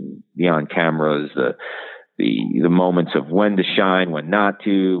intricacies, the on cameras, the moments of when to shine, when not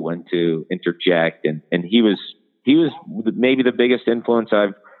to, when to interject. And he was maybe the biggest influence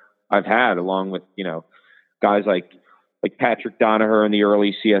I've had, along with, you know, guys like Patrick Donaher in the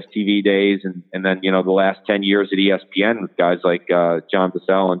early CSTV days. And then, you know, the last 10 years at ESPN with guys like John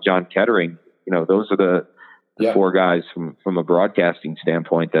Bissell and John Kettering. You know, those are the four guys from a broadcasting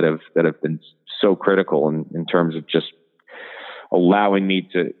standpoint that have been so critical in terms of just allowing me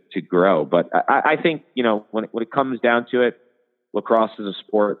to grow. But I think, you know, when it comes down to it, lacrosse is a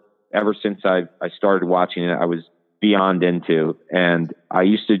sport, ever since I started watching it, I was beyond into. And I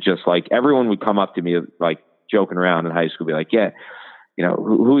used to just like, everyone would come up to me like joking around in high school, be like, yeah, you know,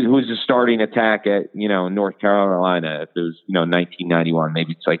 who's the starting attack at, you know, North Carolina? If it was, you know, 1991,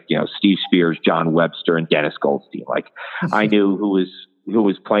 maybe it's like, you know, Steve Spears, John Webster, and Dennis Goldstein. Like I knew who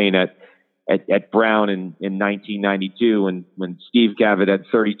was playing at Brown in 1992 when Steve Gavitt had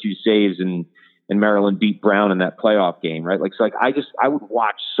 32 saves and Maryland beat Brown in that playoff game, right? Like, so like I would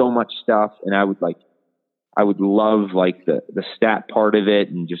watch so much stuff, and I would love like the stat part of it,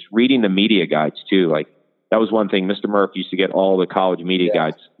 and just reading the media guides too. Like that was one thing. Mr. Murph used to get all the college media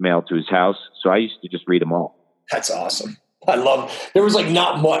guides mailed to his house, so I used to just read them all. That's awesome. I love. There was like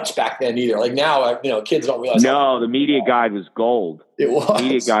not much back then either. Like now, you know, kids don't realize. No, the media guide was gold. It was. The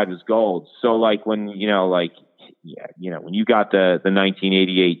media guide was gold. So like when when you got the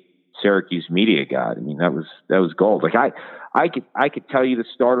 1988 Syracuse media guide, I mean that was gold. Like I could tell you the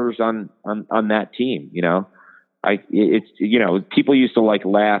starters on that team. You know, it's you know, people used to like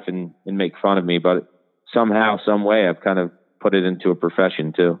laugh and make fun of me, but somehow, some way, I've kind of put it into a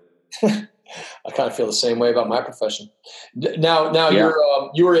profession too. I kind of feel the same way about my profession. Now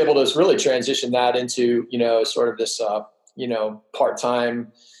you were able to really transition that into, you know, sort of this, you know,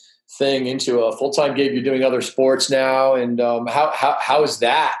 part-time thing into a full-time gig. You're doing other sports now. And how is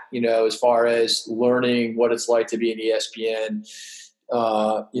that, you know, as far as learning what it's like to be an ESPN,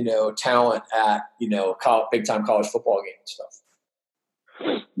 you know, talent at, you know, big time college football game and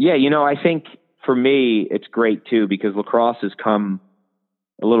stuff? Yeah. You know, I think for me, it's great too, because lacrosse has come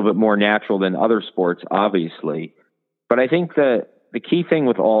a little bit more natural than other sports, obviously. But I think the key thing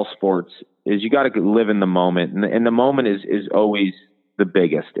with all sports is you got to live in the moment, and the moment is always the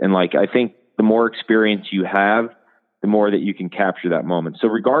biggest. And like, I think the more experience you have, the more that you can capture that moment. So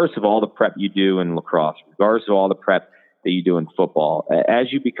regardless of all the prep you do in lacrosse, regardless of all the prep that you do in football,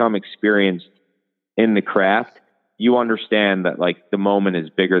 as you become experienced in the craft, you understand that like the moment is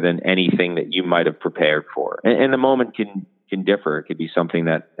bigger than anything that you might have prepared for. And the moment can differ. It could be something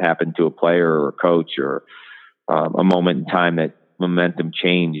that happened to a player or a coach, or a moment in time that momentum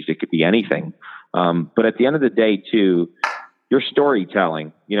changed. It could be anything. But at the end of the day too, your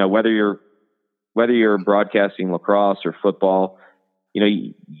storytelling, you know, whether you're broadcasting lacrosse or football, you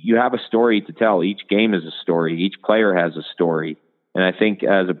know, you have a story to tell. Each game is a story. Each player has a story. And I think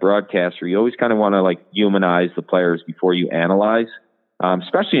as a broadcaster, you always kind of want to like humanize the players before you analyze,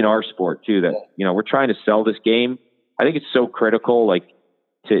 especially in our sport too, that, you know, we're trying to sell this game. I think it's so critical. Like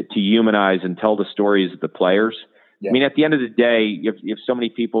to humanize and tell the stories of the players. Yeah. I mean, at the end of the day, you have so many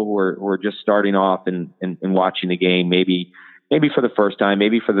people who are just starting off and watching the game, maybe for the first time,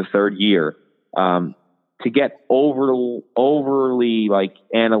 maybe for the third year, to get overly like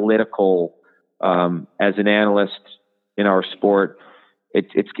analytical as an analyst in our sport.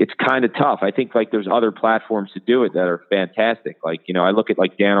 It's kind of tough. I think like there's other platforms to do it that are fantastic. Like, I look at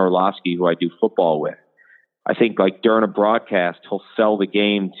like Dan Orlovsky, who I do football with. I think like during a broadcast, he'll sell the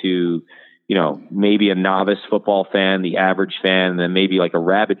game to, maybe a novice football fan, the average fan, and then maybe like a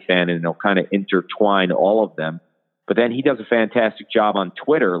rabid fan, and they'll kind of intertwine all of them. But then he does a fantastic job on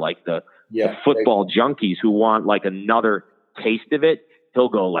Twitter, like the football junkies who want like another taste of it. He'll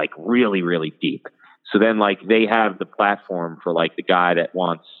go like really, really deep. So then like they have the platform for like the guy that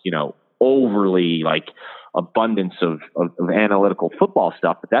wants, overly like abundance of analytical football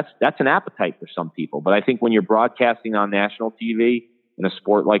stuff. But that's an appetite for some people. But I think when you're broadcasting on national TV in a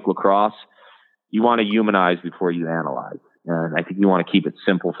sport like lacrosse, you want to humanize before you analyze. And I think you want to keep it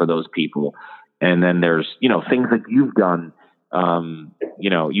simple for those people. And then there's, things that you've done.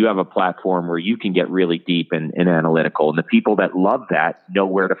 You have a platform where you can get really deep and analytical, and the people that love that know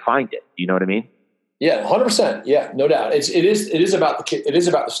where to find it. You know what I mean? Yeah, 100%. Yeah, no doubt. It is about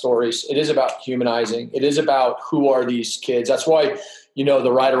the stories. It is about humanizing. It is about who are these kids. That's why,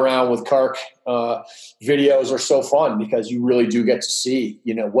 the Ride Around with Kark videos are so fun, because you really do get to see,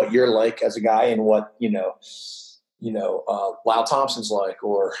 what you're like as a guy and what, Lyle Thompson's like,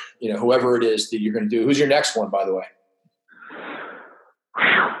 or, whoever it is that you're going to do. Who's your next one, by the way?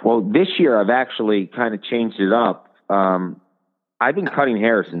 Well, this year I've actually kind of changed it up. I've been cutting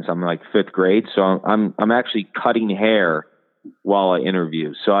hair since I'm like fifth grade, so I'm actually cutting hair while I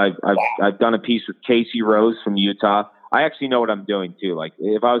interview. So I've done a piece with Casey Rose from Utah. I actually know what I'm doing too. Like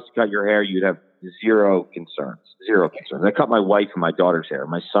if I was to cut your hair, you'd have zero concerns. I cut my wife and my daughter's hair.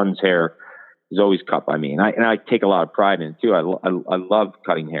 My son's hair is always cut by me, and I take a lot of pride in it too. I love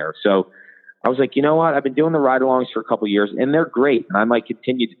cutting hair. So I was like, you know what? I've been doing the ride-alongs for a couple of years, and they're great, and I might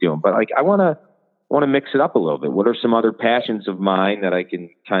continue to do them. But like, I want to mix it up a little bit. What are some other passions of mine that I can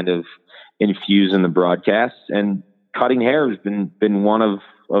kind of infuse in the broadcasts? And cutting hair has been one of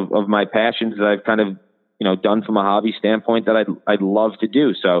my passions that I've kind of done from a hobby standpoint that I'd love to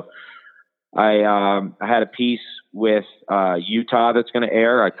do. So I had a piece with Utah that's going to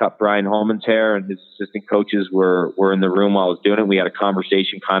air. I cut Brian Holman's hair, and his assistant coaches were in the room while I was doing it. We had a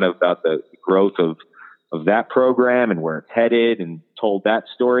conversation kind of about the growth of that program and where it's headed, and told that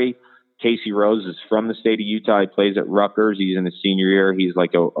story. Casey Rose is from the state of Utah. He plays at Rutgers. He's in his senior year. He's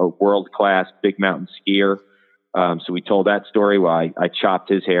like a world-class big mountain skier. So we told that story while I chopped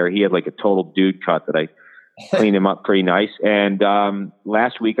his hair. He had like a total dude cut that I cleaned him up pretty nice. And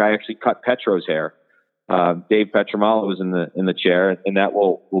last week I actually cut Petro's hair. Dave Petromala was in the chair, and that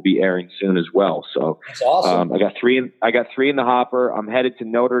will be airing soon as well. So that's awesome. I got three in the hopper. I'm headed to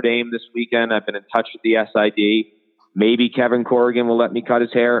Notre Dame this weekend. I've been in touch with the SID. Maybe Kevin Corrigan will let me cut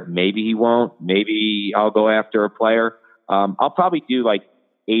his hair. Maybe he won't. Maybe I'll go after a player. I'll probably do like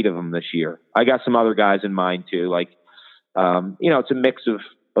 8 of them this year. I got some other guys in mind too. Like, it's a mix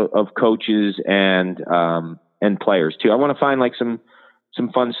of coaches and players too. I want to find like some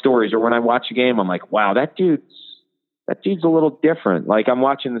fun stories, or when I watch a game, I'm like, wow, that dude's a little different. Like I'm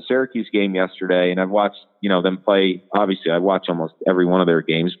watching the Syracuse game yesterday, and I've watched, them play. Obviously I watch almost every one of their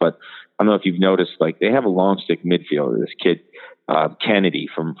games, but I don't know if you've noticed, like they have a long stick midfielder, this kid, Kennedy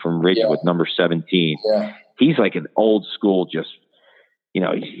from Ridgewood, number 17. Yeah. He's like an old school, just,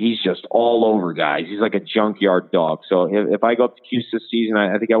 he's just all over guys. He's like a junkyard dog. So if I go up to Cuse this season,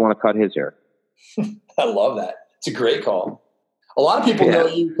 I think I want to cut his hair. I love that. It's a great call. A lot of people know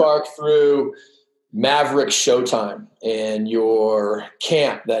you, Kark, through Maverick Showtime and your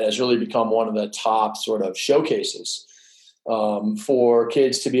camp that has really become one of the top sort of showcases for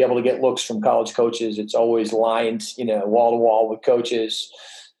kids to be able to get looks from college coaches. It's always lined, wall to wall with coaches.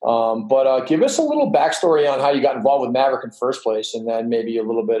 But give us a little backstory on how you got involved with Maverick in the first place, and then maybe a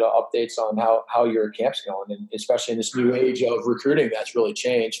little bit of updates on how your camp's going, and especially in this new age of recruiting that's really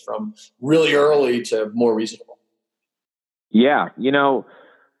changed from really early to more reasonable. Yeah.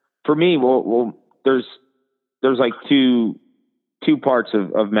 For me, well, there's like two parts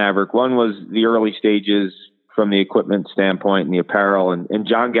of Maverick. One was the early stages from the equipment standpoint and the apparel, and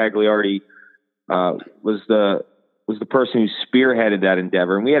John Gagliardi was the person who spearheaded that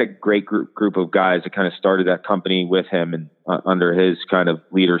endeavor. And we had a great group of guys that kind of started that company with him and under his kind of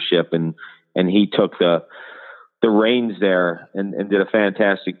leadership. And he took the reins there and did a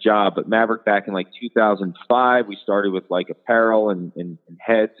fantastic job. But Maverick, back in like 2005, we started with like apparel and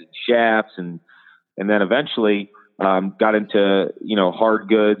heads and shafts. And then eventually got into, hard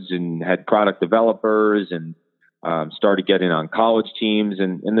goods and had product developers and started getting on college teams.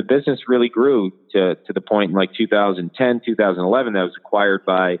 And the business really grew to the point in like 2010, 2011, that was acquired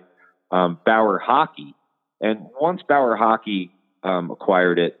by Bauer Hockey. And once Bauer Hockey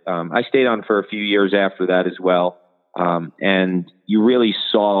acquired it, I stayed on for a few years after that as well. And you really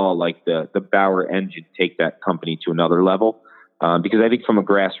saw like the Bauer engine take that company to another level. Because I think from a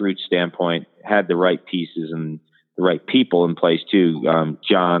grassroots standpoint, had the right pieces and the right people in place too.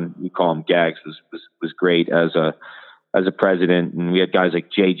 John, we call him Gags, was great as a president, and we had guys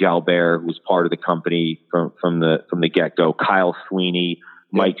like Jay Jalbert, who was part of the company from the get go. Kyle Sweeney,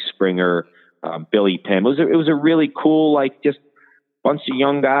 Mike Springer, Billy Pim. It was a really cool, like, just bunch of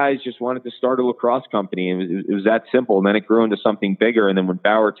young guys just wanted to start a lacrosse company, and it was that simple. And then it grew into something bigger. And then when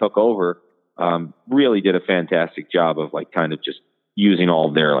Bauer took over, really did a fantastic job of like kind of just using all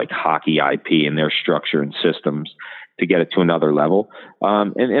of their like hockey IP and their structure and systems to get it to another level.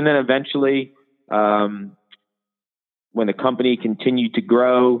 And then eventually, when the company continued to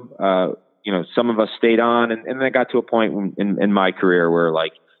grow, some of us stayed on, and then I got to a point in my career where,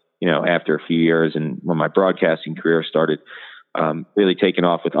 like, after a few years and when my broadcasting career started really taking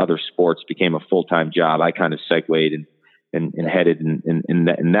off with other sports, became a full-time job, I kind of segued and headed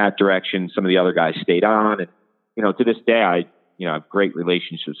in that direction. Some of the other guys stayed on, and to this day, I have great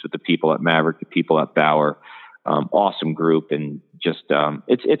relationships with the people at Maverick, the people at Bauer. Awesome group, and just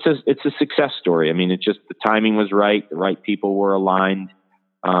it's a success story. I mean, it just, the timing was right, the right people were aligned,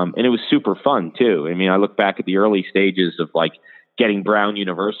 and it was super fun too. I mean, I look back at the early stages of like getting Brown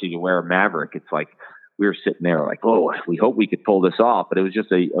University to wear a Maverick. It's like we were sitting there like, oh, we hope we could pull this off. But it was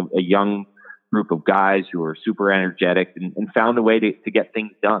just a young group of guys who were super energetic and found a way to get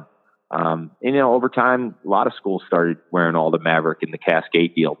things done. And over time, a lot of schools started wearing all the Maverick, and the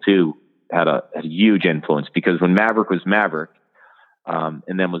Cascade deal too had a huge influence, because when Maverick was Maverick,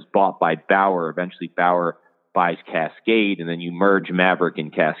 and then was bought by Bauer, eventually Bauer buys Cascade, and then you merge Maverick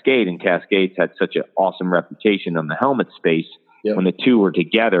and Cascade's had such an awesome reputation on the helmet space. Yep. When the two were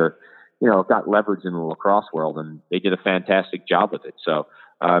together, it got leverage in the lacrosse world, and they did a fantastic job with it. So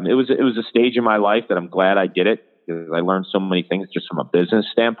it was a stage in my life that I'm glad I did it, because I learned so many things just from a business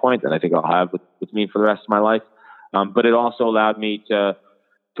standpoint that I think I'll have with me for the rest of my life. But it also allowed me to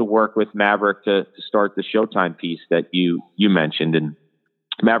work with Maverick to start the Showtime piece that you mentioned. And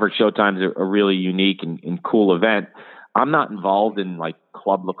Maverick Showtime is a really unique and cool event. I'm not involved in like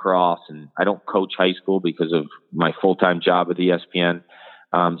club lacrosse, and I don't coach high school because of my full-time job at ESPN.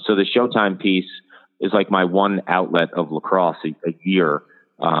 So the Showtime piece is like my one outlet of lacrosse a year,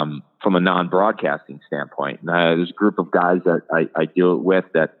 from a non-broadcasting standpoint. And there's a group of guys that I do it with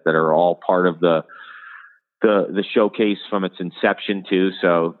that are all part of the showcase from its inception too.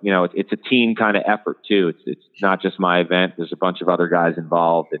 So, it's a team kind of effort too. It's not just my event. There's a bunch of other guys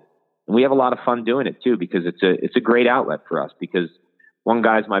involved, and we have a lot of fun doing it too, because it's a great outlet for us, because one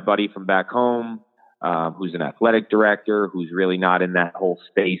guy's my buddy from back home, who's an athletic director, who's really not in that whole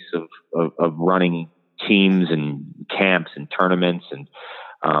space of running teams and camps and tournaments. And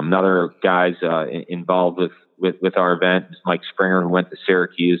another guy's involved with our event is Mike Springer, who went to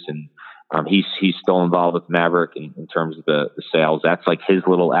Syracuse, and he's still involved with Maverick in terms of the sales. That's like his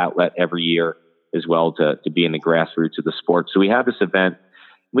little outlet every year as well, to be in the grassroots of the sport. So we have this event.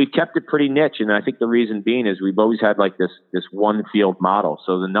 We've kept it pretty niche, and I think the reason being is we've always had like this one field model.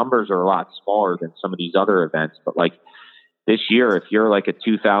 So the numbers are a lot smaller than some of these other events. But like this year, if you're like a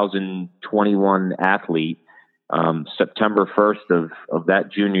 2021 athlete, September 1st of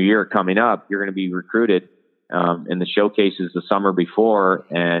that junior year coming up, you're going to be recruited. And the showcase is the summer before,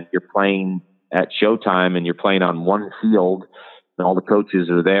 and you're playing at Showtime, and you're playing on one field, and all the coaches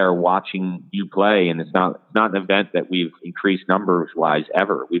are there watching you play. And it's not an event that we've increased numbers wise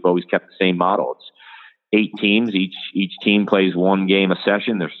ever. We've always kept the same model. It's 8 teams. Each team plays one game a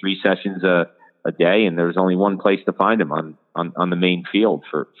session. There's 3 sessions a day, and there's only one place to find them on the main field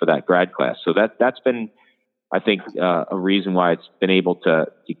for that grad class. So that's been, I think, a reason why it's been able to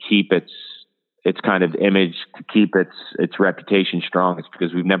keep its kind of image, to keep its reputation strong. It's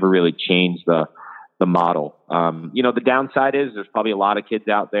because we've never really changed the model. The downside is there's probably a lot of kids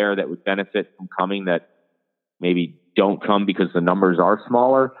out there that would benefit from coming that maybe don't come because the numbers are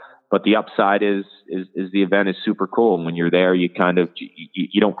smaller. But the upside is the event is super cool. And when you're there, you kind of,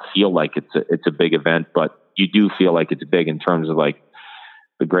 you don't feel like it's a big event, but you do feel like it's big in terms of like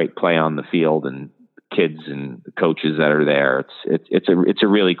the great play on the field and kids and the coaches that are there. It's a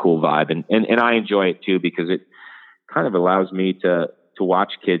really cool vibe. And I enjoy it too, because it kind of allows me to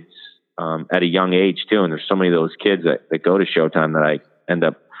watch kids at a young age too. And there's so many of those kids that go to Showtime that I end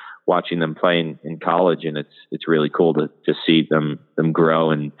up watching them play in college, and it's really cool to see them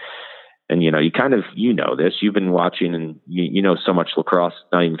grow. And you kind of, this, you've been watching, and you know so much lacrosse,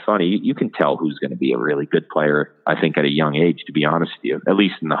 it's not even funny. You can tell who's going to be a really good player, I think, at a young age, to be honest with you, at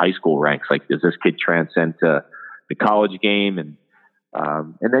least in the high school ranks. Like, does this kid transcend to the college game? And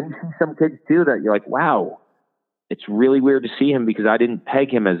then you see some kids too that you're like, wow, it's really weird to see him because I didn't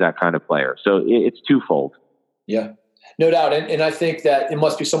peg him as that kind of player. So it's twofold. Yeah, no doubt. And I think that it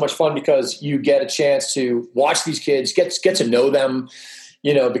must be so much fun because you get a chance to watch these kids, get to know them,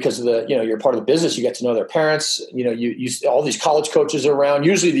 because of the, you're part of the business, you get to know their parents, you all these college coaches are around.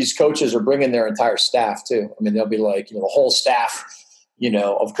 Usually these coaches are bringing their entire staff too. I mean, they'll be like, the whole staff,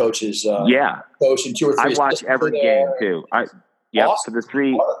 of coaches, coach and 2 or 3. I watch every game too. Yep. Awesome. For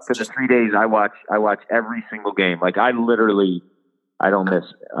the 3 days I watch every single game. Like I don't miss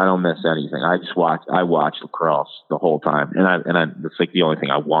anything. I watch lacrosse the whole time. And it's like the only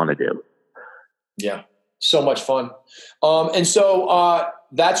thing I want to do. Yeah. So much fun. And so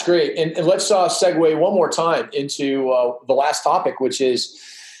that's great. And let's segue one more time into the last topic, which is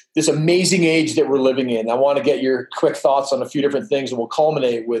this amazing age that we're living in. I want to get your quick thoughts on a few different things, and we'll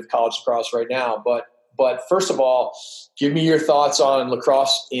culminate with college lacrosse right now. But first of all, give me your thoughts on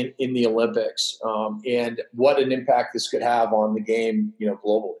lacrosse in the Olympics and what an impact this could have on the game,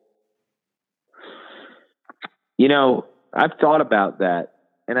 globally. I've thought about that.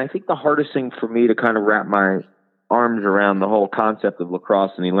 And I think the hardest thing for me to kind of wrap my arms around the whole concept of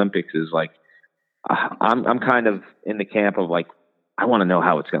lacrosse in the Olympics is like, I'm kind of in the camp of like, I want to know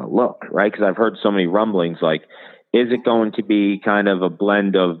how it's going to look, right? Because I've heard so many rumblings, like, is it going to be kind of a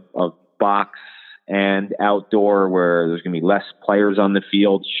blend of box and outdoor where there's going to be less players on the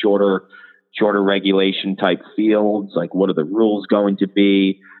field, shorter regulation type fields? Like, what are the rules going to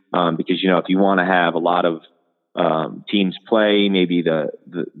be? Because, if you want to have a lot of teams play, maybe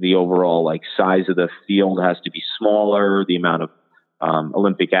the overall like size of the field has to be smaller. The amount of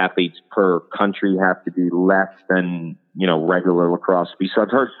Olympic athletes per country have to be less than, regular lacrosse. So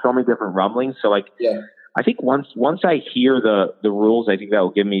I've heard so many different rumblings. So like, I think once I hear the rules, I think that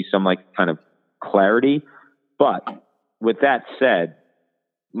will give me some like kind of clarity. But with that said,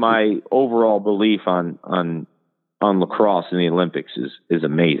 my overall belief on lacrosse in the Olympics is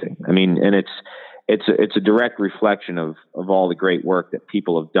amazing. I mean, and it's a direct reflection of all the great work that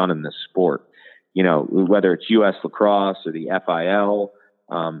people have done in this sport. Whether it's U.S. lacrosse or the FIL,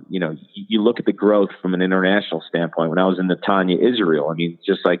 you look at the growth from an international standpoint. When I was in Netanya, Israel, I mean,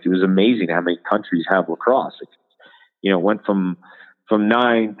 just like it was amazing how many countries have lacrosse. It went from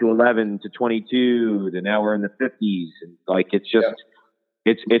 9 to 11 to 22 to now we're in the 50s. And like, it's just,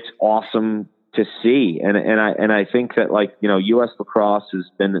 it's awesome to see. And I think that like, U.S. lacrosse has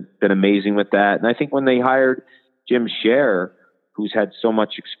been amazing with that. And I think when they hired Jim Scher, who's had so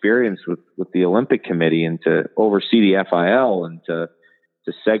much experience with the Olympic Committee and to oversee the FIL and to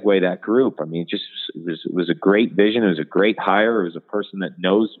segue that group, I mean, it was a great vision. It was a great hire. It was a person that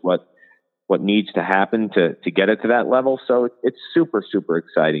knows what needs to happen to get it to that level. So it's super, super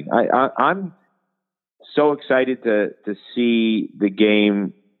exciting. I'm so excited to see the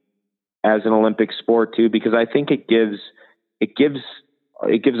game as an Olympic sport too, because I think it gives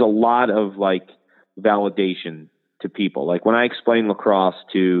a lot of like validation to people. Like when I explain lacrosse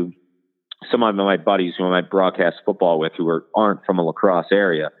to some of my buddies who I might broadcast football with who aren't from a lacrosse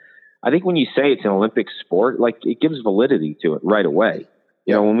area, I think when you say it's an Olympic sport, like it gives validity to it right away.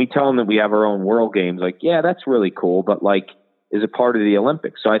 When we tell them that we have our own world games, like, yeah, that's really cool, but like, is it part of the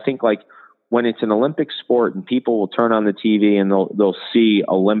Olympics? So I think like when it's an Olympic sport and people will turn on the TV and they'll see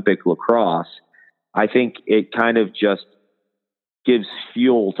Olympic lacrosse, I think it kind of just gives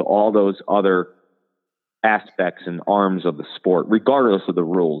fuel to all those other aspects and arms of the sport, regardless of the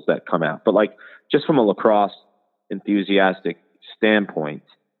rules that come out. But like, just from a lacrosse enthusiastic standpoint,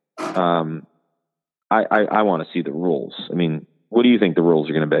 I want to see the rules. I mean, what do you think the rules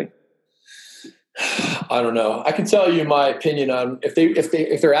are going to be? I don't know. I can tell you my opinion on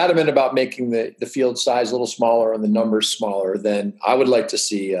if they're adamant about making the field size a little smaller and the numbers smaller, then I would like to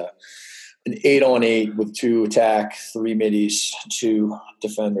see an 8-on-8 with 2 attack, 3 middies, 2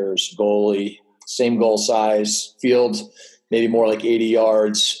 defenders, goalie, same goal size, field maybe more like 80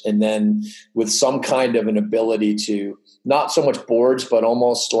 yards, and then with some kind of an ability to not so much boards, but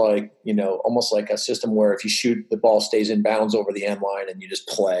almost like a system where if you shoot, the ball stays in bounds over the end line and you just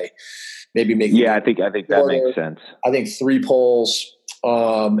play. Maybe make I think that makes sense. I think 3 poles,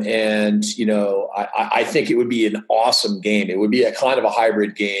 and I think it would be an awesome game. It would be a kind of a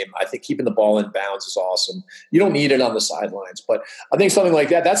hybrid game. I think keeping the ball in bounds is awesome. You don't need it on the sidelines, but I think something like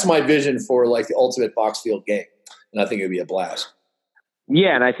that. That's my vision for like the ultimate box field game, and I think it would be a blast.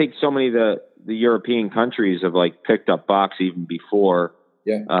 Yeah, and I think so many of the European countries have like picked up box even before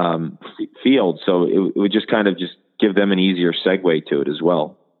field, so it would just kind of just give them an easier segue to it as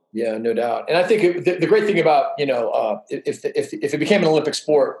well. Yeah, no doubt. And I think the great thing about, if it became an Olympic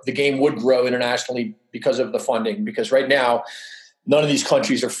sport, the game would grow internationally because of the funding. Because right now, none of these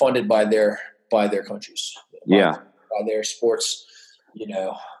countries are funded by their countries. By their sports,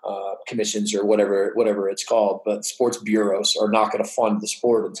 commissions or whatever it's called. But sports bureaus are not going to fund the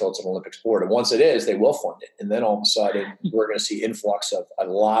sport until it's an Olympic sport. And once it is, they will fund it. And then all of a sudden, we're going to see influx of a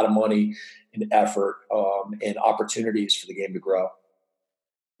lot of money and effort and opportunities for the game to grow.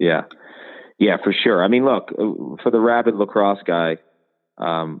 Yeah. Yeah, for sure. I mean, look, for the rabid lacrosse guy,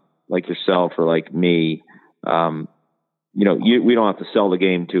 like yourself or like me, we don't have to sell the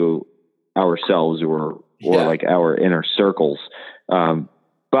game to ourselves or like our inner circles.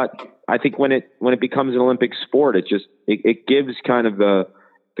 But I think when it becomes an Olympic sport, it gives kind of the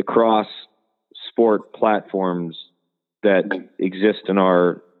cross sport platforms that exist in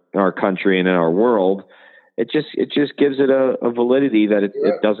our country and in our world. It just gives it a validity that it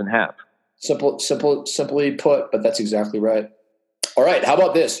doesn't have. Simply put, but that's exactly right. All right. How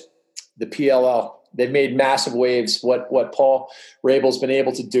about this? The PLL. They've made massive waves. What Paul Rabil's been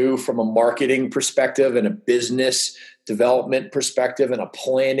able to do from a marketing perspective and a business development perspective and a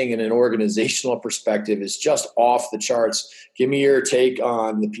planning and an organizational perspective is just off the charts. Give me your take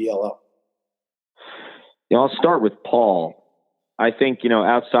on the PLL. Yeah, I'll start with Paul. I think,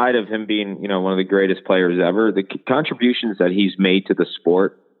 outside of him being, one of the greatest players ever, the contributions that he's made to the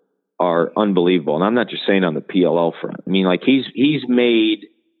sport are unbelievable. And I'm not just saying on the PLL front. I mean, like he's made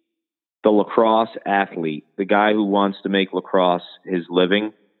the lacrosse athlete, the guy who wants to make lacrosse his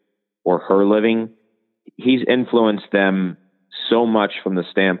living or her living, he's influenced them so much from the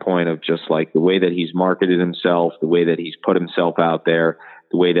standpoint of just like the way that he's marketed himself, the way that he's put himself out there,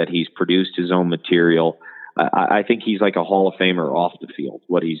 the way that he's produced his own material. I think he's like a Hall of Famer off the field,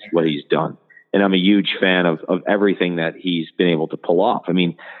 what he's done. And I'm a huge fan of everything that he's been able to pull off. I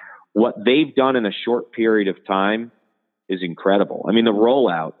mean, what they've done in a short period of time is incredible. I mean, the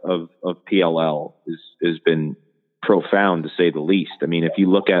rollout of PLL has been profound, to say the least. I mean, if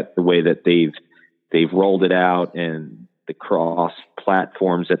you look at the way that they've rolled it out and the cross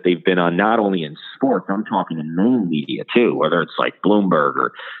platforms that they've been on, not only in sports, I'm talking in main media too, whether it's like Bloomberg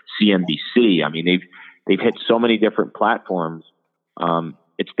or CNBC. I mean, they've hit so many different platforms.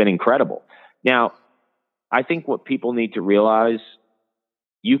 It's been incredible. Now, I think what people need to realize,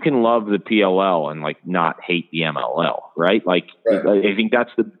 you can love the PLL and like not hate the MLL, right? Like, right. I think that's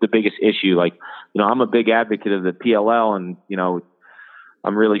the biggest issue. Like, I'm a big advocate of the PLL and,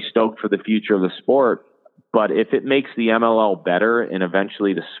 I'm really stoked for the future of the sport. But if it makes the MLL better and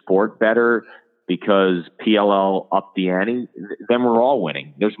eventually the sport better because PLL upped the ante, then we're all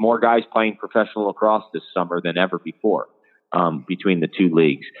winning. There's more guys playing professional lacrosse this summer than ever before between the two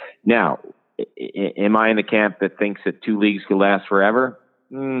leagues. Now, am I in the camp that thinks that two leagues could last forever?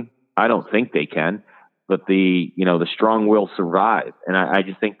 I don't think they can, but the strong will survive. And I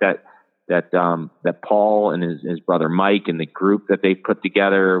just think that Paul and his brother Mike and the group that they've put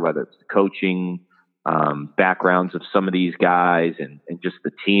together, whether it's the coaching backgrounds of some of these guys and just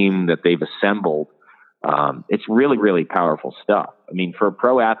the team that they've assembled, it's really, really powerful stuff. I mean, for a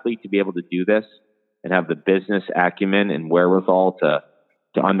pro athlete to be able to do this and have the business acumen and wherewithal to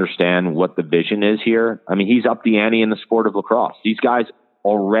understand what the vision is here, I mean, he's upped the ante in the sport of lacrosse. These guys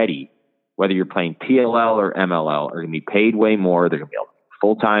already, whether you're playing PLL or MLL, are going to be paid way more. They're going to be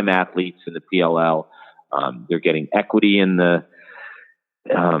full-time athletes in the PLL. They're getting equity in the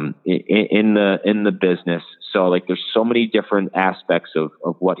business. So like, there's so many different aspects of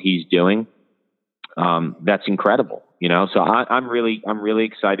what he's doing. That's incredible, So I'm really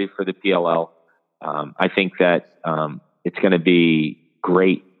excited for the PLL. I think that it's going to be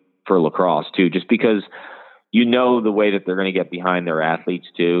great for lacrosse too, just because the way that they're going to get behind their athletes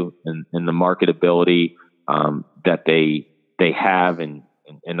too, and the marketability that they have and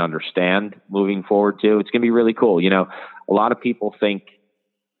understand moving forward too. It's going to be really cool. A lot of people think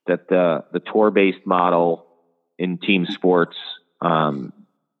that the tour-based model in team sports,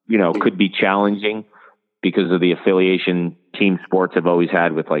 could be challenging because of the affiliation team sports have always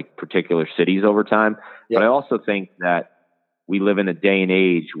had with like particular cities over time. Yeah. But I also think that we live in a day and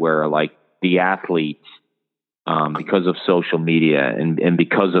age where like the athletes, because of social media and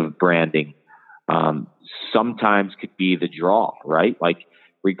because of branding, sometimes could be the draw, right? Like,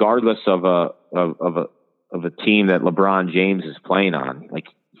 regardless of a team that LeBron James is playing on, like,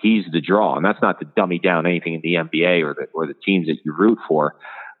 he's the draw. And that's not to dummy down anything in the NBA or the teams that you root for.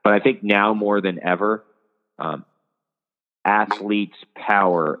 But I think now more than ever, athletes'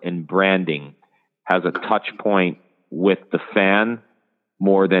 power and branding has a touch point with the fan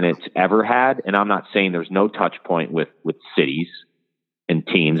more than it's ever had. And I'm not saying there's no touch point with cities and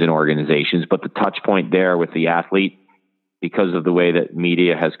teams and organizations, but the touch point there with the athlete, because of the way that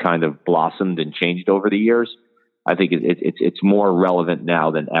media has kind of blossomed and changed over the years, I think it's more relevant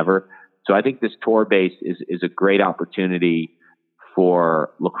now than ever. So I think this tour base is a great opportunity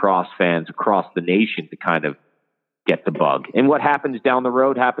for lacrosse fans across the nation to kind of get the bug. And what happens down the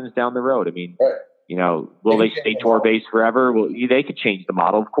road happens down the road. I mean, right. You know, will they stay tour based forever? Well, they could change the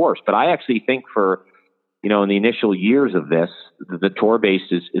model, of course. But I actually think for, you know, in the initial years of this, the tour base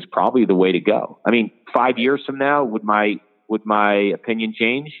is probably the way to go. I mean, 5 years from now, would my opinion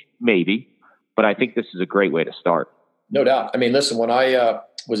change? Maybe. But I think this is a great way to start. No doubt. I mean, listen, when I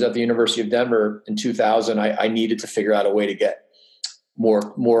was at the University of Denver in 2000, I needed to figure out a way to get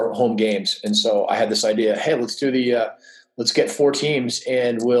more home games. And so I had this idea, hey, let's get 4 teams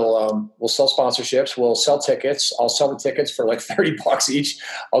and we'll sell sponsorships. We'll sell tickets. I'll sell the tickets for like $30 each.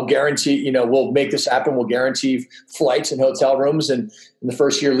 I'll guarantee, you know, we'll make this happen. We'll guarantee flights and hotel rooms. And in the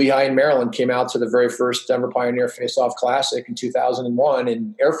first year, Lehigh and Maryland came out to the very first Denver Pioneer Face-Off Classic in 2001,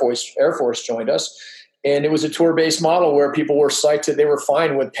 and Air Force joined us. And it was a tour-based model where people were psyched that they were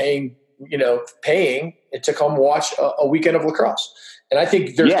fine with paying to come watch a weekend of lacrosse. And I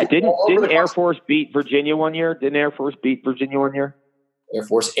think there's didn't Air Force beat Virginia one year? Didn't Air Force beat Virginia one year? Air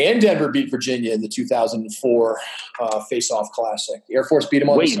Force and Denver beat Virginia in the 2004 Face-Off Classic. Air Force beat them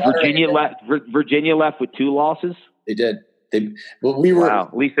on Virginia left with 2 losses? They did. Wow.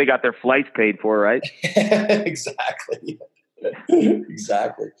 At least they got their flights paid for, right? Exactly.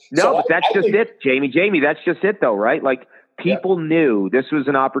 Exactly. No, so but that's just it, Jamie. Jamie, that's just it, though, right? Like, people knew this was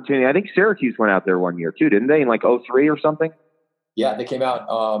an opportunity. I think Syracuse went out there one year, too, didn't they? In like 2003 or something? Yeah, they came out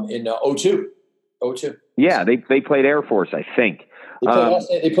in 2002. Yeah, they played Air Force, I think.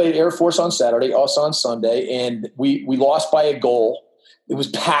 They played Air Force on Saturday, us on Sunday, and we lost by a goal. It was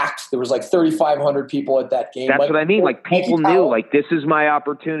packed. There was like 3,500 people at that game. That's what I mean. Like, people knew, like, this is my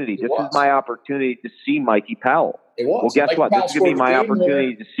opportunity. This is my opportunity to see Mikey Powell. It was. Well, guess what? This is going to be my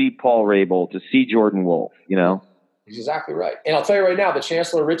opportunity to see Paul Rabel, to see Jordan Wolf, you know? Exactly right. And I'll tell you right now, the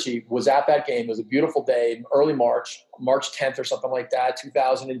Chancellor Ritchie was at that game. It was a beautiful day, early March 10th or something like that,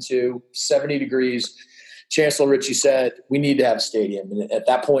 2002, 70 degrees. Chancellor Ritchie said, we need to have a stadium. And at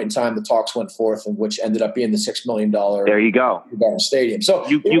that point in time, the talks went forth, and which ended up being the $6 million there you go stadium. So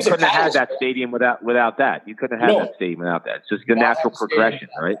you couldn't have had that stadium without that. You couldn't have had that stadium without that. It's just the natural progression,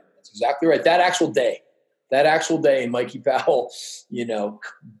 right? That's exactly right. That actual day, Mikey Powell, you know,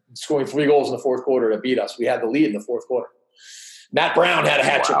 scoring 3 goals in the fourth quarter to beat us. We had the lead in the fourth quarter. Matt Brown had a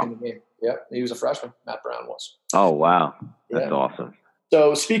hat trick in the game. Yep, he was a freshman. Matt Brown was. Oh, wow. That's awesome.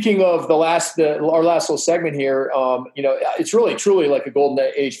 So speaking of our last little segment here, you know, it's really truly like a golden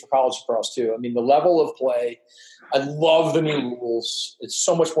age for college lacrosse too. I mean, the level of play, I love the new rules. It's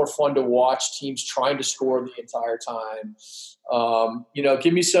so much more fun to watch teams trying to score the entire time. You know,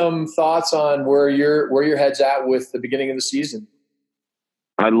 give me some thoughts on where your head's at with the beginning of the season.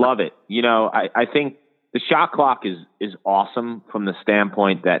 I love it. You know, I think the shot clock is awesome from the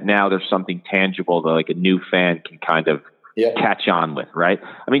standpoint that now there's something tangible that like a new fan can kind of catch on with, right?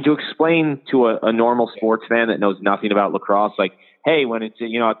 I mean, to explain to a normal sports fan that knows nothing about lacrosse, like, hey, when it's,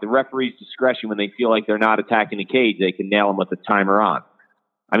 you know, at the referee's discretion, when they feel like they're not attacking the cage, they can nail them with the timer on.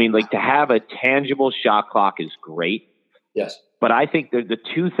 I mean, like, to have a tangible shot clock is great. Yes. But I think the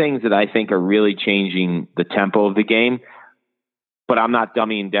 2 things that I think are really changing the tempo of the game, but I'm not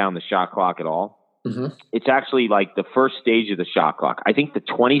dummying down the shot clock at all. Mm-hmm. It's actually like the first stage of the shot clock. I think the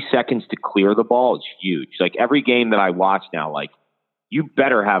 20 seconds to clear the ball is huge. Like, every game that I watch now, like, you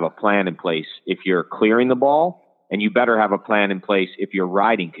better have a plan in place if you're clearing the ball, and you better have a plan in place if you're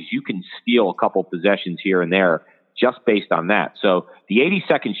riding, because you can steal a couple possessions here and there just based on that. So the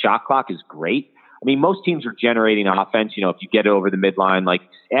 80-second shot clock is great. I mean, most teams are generating offense. You know, if you get it over the midline, like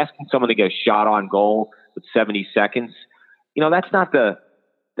asking someone to get a shot on goal with 70 seconds, you know, that's not the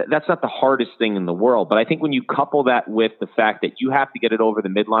hardest thing in the world. But I think when you couple that with the fact that you have to get it over the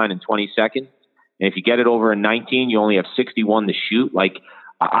midline in 20 seconds, and if you get it over in 19, you only have 61 to shoot. Like,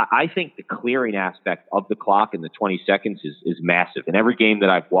 I think the clearing aspect of the clock in the 20 seconds is massive. In every game that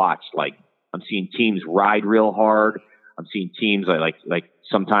I've watched, like, I'm seeing teams ride real hard. I'm seeing teams like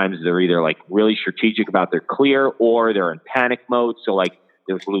sometimes they're either like really strategic about their clear, or they're in panic mode. So like,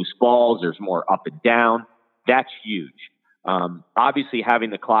 there's loose balls, there's more up and down. That's huge. Obviously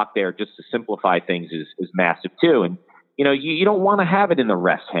having the clock there just to simplify things is massive too. And, you know, you don't want to have it in the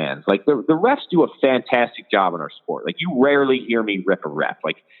ref's hands. Like, the refs do a fantastic job in our sport. Like, you rarely hear me rip a ref.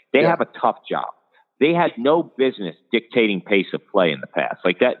 Like, they have a tough job. they had no business dictating pace of play in the past.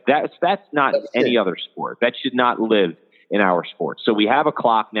 Like that's not any other sport. That should not live in our sport. So we have a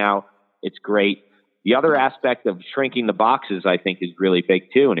clock now. It's great. The other aspect of shrinking the boxes, I think, is really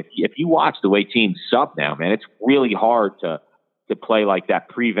big too. And if you watch the way teams sub now, man, it's really hard to play like that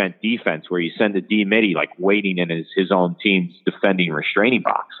prevent defense where you send a D midi like waiting in his own team's defending restraining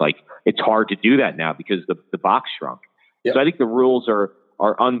box. Like it's hard to do that now because the box shrunk. Yep. So I think the rules are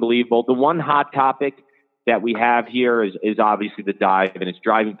unbelievable. The one hot topic that we have here is obviously the dive, and it's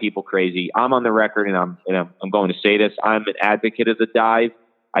driving people crazy. I'm on the record, and I'm going to say this. I'm an advocate of the dive.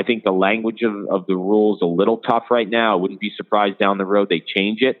 I think the language of the rules is a little tough right now. I wouldn't be surprised down the road they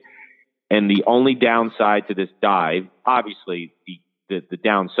change it. And the only downside to this dive, obviously, the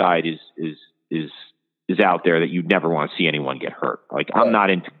downside is out there that you never want to see anyone get hurt. Like I'm not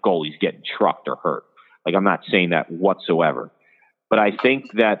into goalies getting trucked or hurt. Like I'm not saying that whatsoever. But I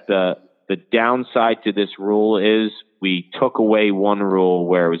think that the downside to this rule is we took away one rule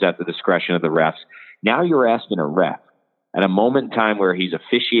where it was at the discretion of the refs. Now you're asking a ref at a moment in time where he's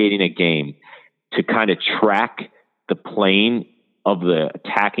officiating a game to kind of track the plane of the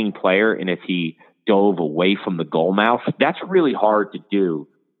attacking player, and if he dove away from the goal mouth, that's really hard to do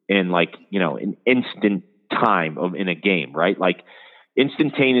in an instant time in a game, right? Like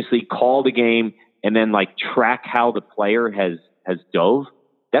instantaneously call the game and then like track how the player has dove.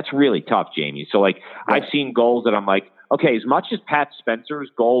 That's really tough, Jamie. So like I've seen goals that I'm like, okay, as much as Pat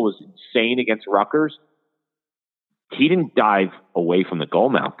Spencer's goal was insane against Rutgers, he didn't dive away from the goal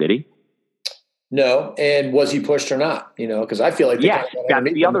mouth, did he? No, and was he pushed or not? Because I feel like that's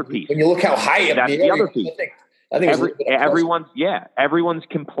the other piece. When you look how high up that's the other piece. I think everyone's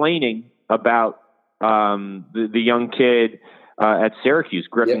complaining about the young kid at Syracuse,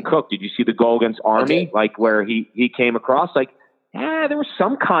 Griffin Cook. Did you see the goal against Army? Like where he came across? Like, there was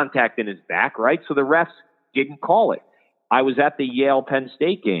some contact in his back, right? So the refs didn't call it. I was at the Yale Penn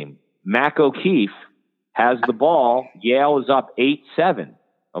State game. Mac O'Keefe has the ball. Yale is up 8-7.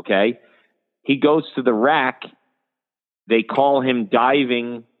 Okay. He goes to the rack. They call him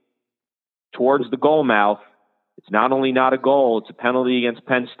diving towards the goal mouth. It's not only not a goal, it's a penalty against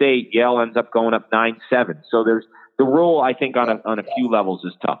Penn State. Yale ends up going up 9-7. So there's the rule, I think, on a few levels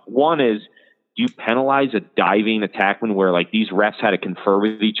is tough. One is, do you penalize a diving attackman where like these refs had to confer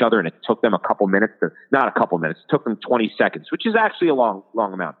with each other and it took them it took them 20 seconds, which is actually a long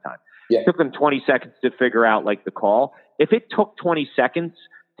amount of time. Yeah. It took them 20 seconds to figure out like the call. If it took 20 seconds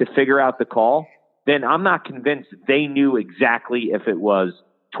to figure out the call, then I'm not convinced they knew exactly if it was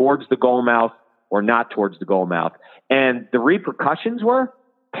towards the goal mouth or not towards the goal mouth. And the repercussions were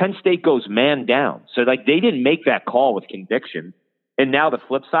Penn State goes man down. So like they didn't make that call with conviction. And now the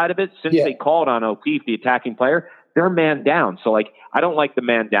flip side of it, since they called on O'Keefe, the attacking player, they're man down. So like, I don't like the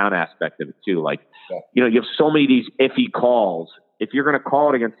man down aspect of it too. Like, you have so many of these iffy calls. If you're going to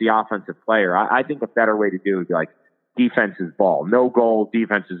call it against the offensive player, I think a better way to do it is like, defense's ball, no goal,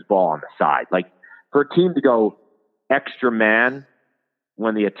 defense's ball on the side. Like for a team to go extra man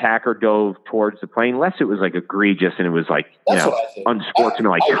when the attacker dove towards the plane, unless it was like egregious and it was like,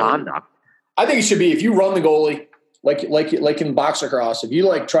 unsportsmanlike conduct. I think it should be, if you run the goalie, like in box lacrosse, if you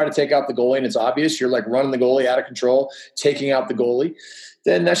like try to take out the goalie and it's obvious, you're like running the goalie out of control, taking out the goalie,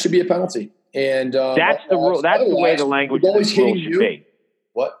 then that should be a penalty. And that's the rule. That's the way the language of this rule should be.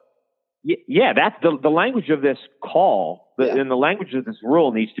 What? Yeah, that's the language of this call, and the language of this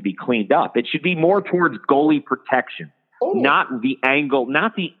rule needs to be cleaned up. It should be more towards goalie protection, not the angle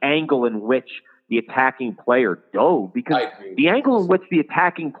in which the attacking player dove, because the angle in which the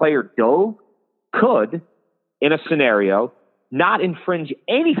attacking player dove could, in a scenario, not infringe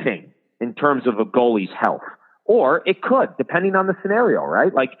anything in terms of a goalie's health, or it could, depending on the scenario,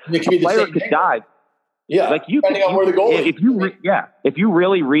 right? Like a player could dive. Yeah, like depending on where the goal is. If you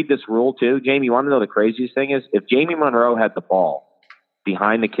really read this rule too, Jamie, you want to know the craziest thing is if Jamie Monroe had the ball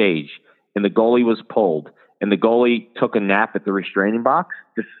behind the cage and the goalie was pulled and the goalie took a nap at the restraining box,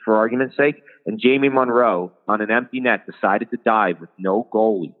 just for argument's sake, and Jamie Monroe on an empty net decided to dive with no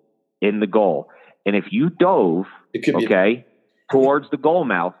goalie in the goal, and if you dove, towards the goal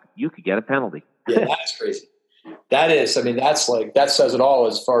mouth, you could get a penalty. Yeah, that's crazy. That says it all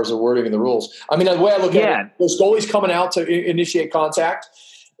as far as the wording of the rules. I mean, the way I look at it, there's goalies coming out to initiate contact.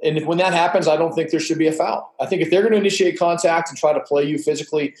 And when that happens, I don't think there should be a foul. I think if they're going to initiate contact and try to play you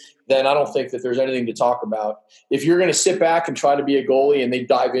physically, then I don't think that there's anything to talk about. If you're going to sit back and try to be a goalie and they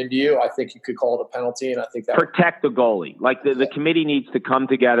dive into you, I think you could call it a penalty. And I think that protect the goalie. Like the committee needs to come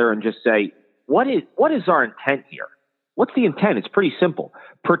together and just say, what is our intent here? What's the intent? It's pretty simple.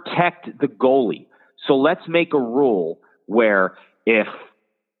 Protect the goalie. So let's make a rule where if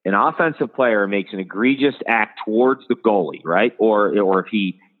an offensive player makes an egregious act towards the goalie, right? Or if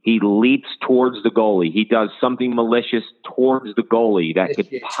he leaps towards the goalie, he does something malicious towards the goalie that could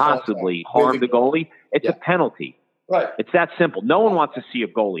possibly harm the goalie, it's a penalty. Right. It's that simple. No one wants to see a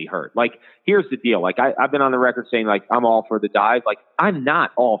goalie hurt. Like, here's the deal. Like, I've been on the record saying, like, I'm all for the dive. Like, I'm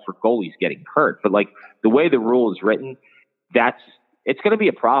not all for goalies getting hurt. But, like, the way the rule is written, it's going to be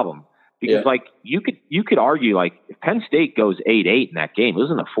a problem. Because, like, you could argue, like, if Penn State goes 8-8 in that game, it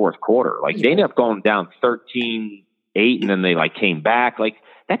was in the fourth quarter. Like, they ended up going down 13-8, and then they, like, came back. Like,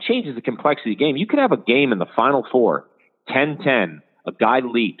 that changes the complexity of the game. You could have a game in the Final Four, 10-10, a guy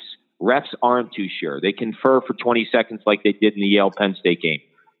leaps, refs aren't too sure. They confer for 20 seconds like they did in the Yale-Penn State game.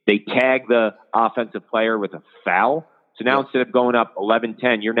 They tag the offensive player with a foul. So now instead of going up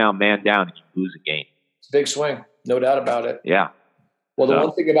 11-10, you're now man down and you lose a game. It's a big swing. No doubt about it. Yeah. Well, the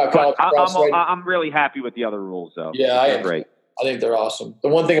one thing about college lacrosse, I'm really happy with the other rules, though. Yeah, they're great. I think they're awesome. The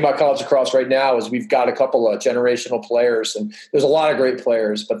one thing about college lacrosse right now is we've got a couple of generational players, and there's a lot of great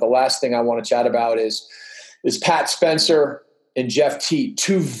players. But the last thing I want to chat about is Pat Spencer and Jeff Teat,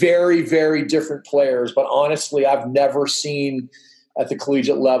 two very, very different players. But honestly, I've never seen at the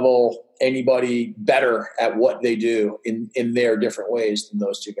collegiate level anybody better at what they do in their different ways than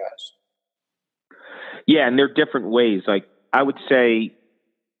those two guys. Yeah, and they're different ways. Like, I would say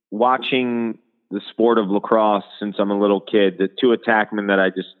watching the sport of lacrosse since I'm a little kid, the two attackmen that I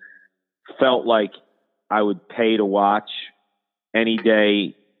just felt like I would pay to watch any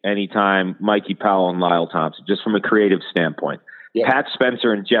day, anytime, Mikey Powell and Lyle Thompson, just from a creative standpoint. Yeah. Pat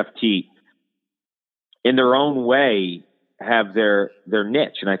Spencer and Jeff Teat, in their own way, have their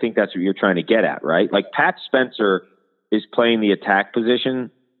niche, and I think that's what you're trying to get at, right? Like, Pat Spencer is playing the attack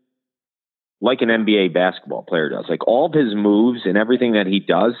position like an NBA basketball player does. Like, all of his moves and everything that he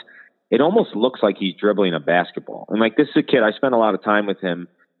does, it almost looks like he's dribbling a basketball. And, like, this is a kid, I spent a lot of time with him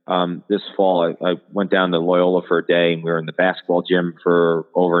this fall. I went down to Loyola for a day, and we were in the basketball gym for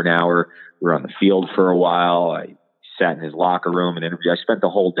over an hour. We were on the field for a while. I sat in his locker room and interviewed. I spent the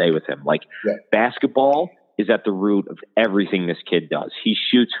whole day with him. Like, basketball is at the root of everything this kid does. He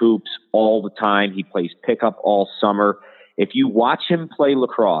shoots hoops all the time. He plays pickup all summer. If you watch him play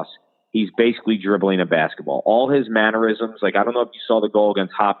lacrosse, he's basically dribbling a basketball. All his mannerisms, like, I don't know if you saw the goal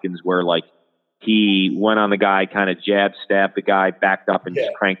against Hopkins where, like, he went on the guy, kind of jab, stabbed the guy, backed up and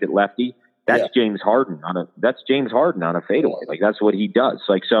just cranked it lefty. That's James Harden on a fadeaway. Like, that's what he does.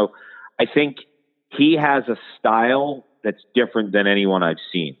 Like, so I think he has a style that's different than anyone I've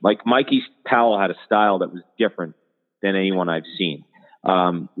seen. Like, Mikey Powell had a style that was different than anyone I've seen.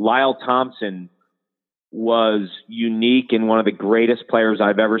 Lyle Thompson was unique and one of the greatest players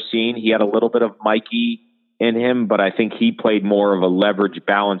I've ever seen. He had a little bit of Mikey in him, but I think he played more of a leverage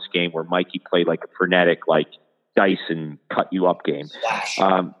balance game where Mikey played like a frenetic, like, dice and cut you up game.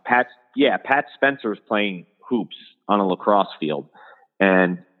 Pat Spencer is playing hoops on a lacrosse field,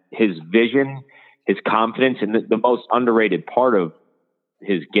 and his vision, his confidence, and the most underrated part of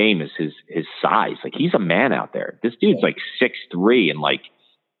his game is his size. Like, he's a man out there. This dude's like 6'3", and, like,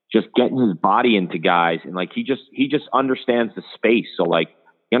 just getting his body into guys, and, like, he just understands the space. So, like,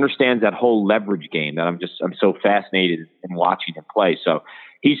 he understands that whole leverage game that I'm so fascinated in watching him play. So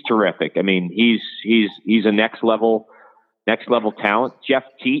he's terrific. I mean, he's a next level talent. Jeff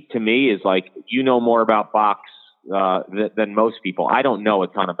Teat, to me, is like, you know more about box than most people. I don't know a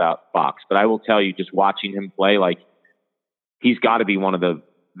ton about box, but I will tell you, just watching him play, like, he's got to be one of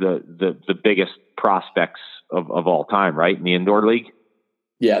the biggest prospects of all time, right, in the indoor league.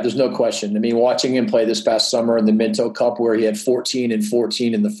 Yeah, there's no question. I mean, watching him play this past summer in the Minto Cup, where he had 14 and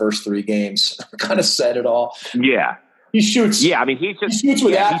 14 in the first 3 games, kind of said it all. Yeah, he shoots. Yeah, I mean, he shoots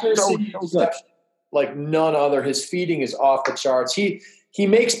with accuracy, so like none other. His feeding is off the charts. He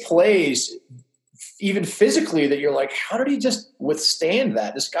makes plays, even physically, that you're like, how did he just withstand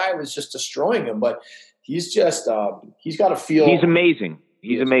that? This guy was just destroying him, but he's just he's got a feel. He's amazing.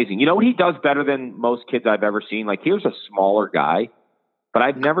 He's amazing. You know what he does better than most kids I've ever seen? Like, here's a smaller guy, but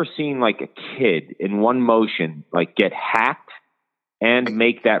I've never seen, like, a kid in one motion, like, get hacked and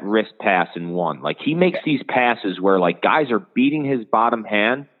make that wrist pass in one. Like, he makes these passes where, like, guys are beating his bottom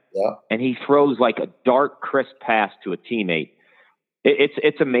hand, and he throws, like, a dark, crisp pass to a teammate.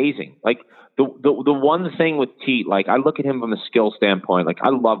 It's amazing. Like, the one thing with Teat, like, I look at him from a skill standpoint. Like, I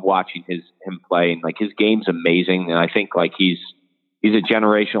love watching him play, and, like, his game's amazing. And I think, like, he's a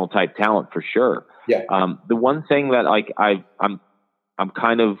generational type talent for sure. Yeah. The one thing that, like, I'm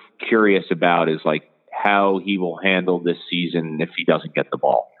kind of curious about is, like, how he will handle this season if he doesn't get the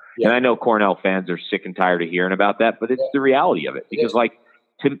ball. Yeah. And I know Cornell fans are sick and tired of hearing about that, but it's the reality of it. Because, like,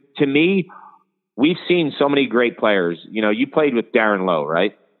 to me, we've seen so many great players. You know, you played with Darren Lowe,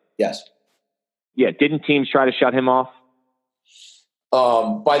 right? Yes. Yeah. Didn't teams try to shut him off?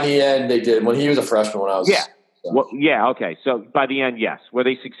 By the end, they did. When he was a freshman, when I was Well, yeah, okay. So by the end, yes. Were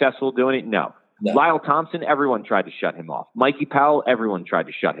they successful doing it? No. Lyle Thompson, everyone tried to shut him off. Mikey Powell, everyone tried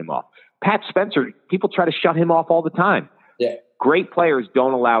to shut him off. Pat Spencer, people try to shut him off all the time. Yeah. Great players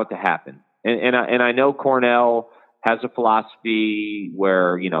don't allow it to happen. And I know Cornell has a philosophy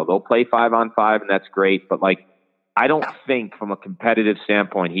where, they'll play 5-on-5 and that's great. But I don't think from a competitive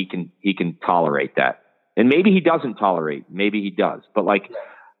standpoint, he can tolerate that. And maybe he doesn't tolerate, maybe he does. But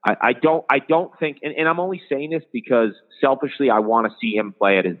I don't think, and I'm only saying this because selfishly, I want to see him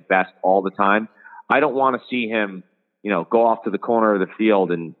play at his best all the time. I don't want to see him, go off to the corner of the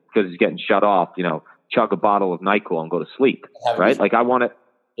field and because he's getting shut off, chug a bottle of NyQuil and go to sleep. Right? I want to,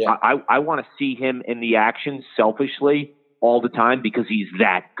 I want to see him in the action selfishly all the time because he's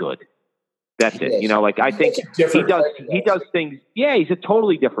that good. That's it. I think he does things. Yeah, he's a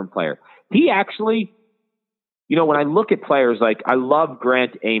totally different player. He actually, when I look at players, I love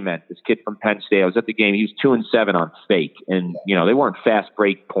Grant Ament, this kid from Penn State. I was at the game. He was 2-7 on fake. And, they weren't fast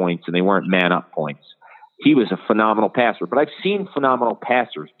break points and they weren't man up points. He was a phenomenal passer. But I've seen phenomenal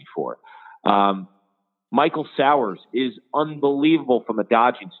passers before. Michael Sowers is unbelievable from a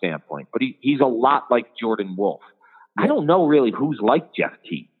dodging standpoint. But he's a lot like Jordan Wolf. I don't know really who's like Jeff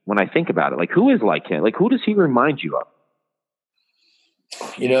Teat when I think about it. Who is like him? Who does he remind you of?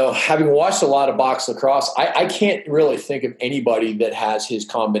 Having watched a lot of box lacrosse, I can't really think of anybody that has his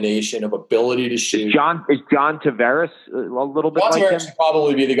combination of ability to shoot. Is John Tavares a little bit like him? John Tavares would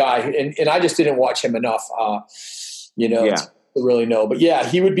probably be the guy, and I just didn't watch him enough, to really know. But yeah,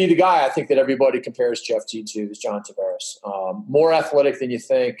 he would be the guy I think that everybody compares Jeff Teat to is John Tavares. More athletic than you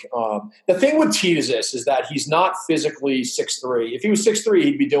think. The thing with Teat is that he's not physically 6'3". If he was 6'3",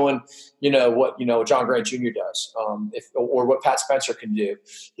 he'd be doing what John Grant Jr. does, or what Pat Spencer can do.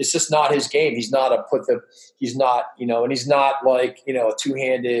 It's just not his game. He's not and he's not like a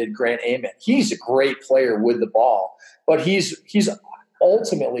two-handed Grant Ament. He's a great player with the ball, but he's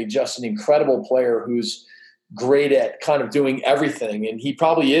ultimately just an incredible player who's great at kind of doing everything. And he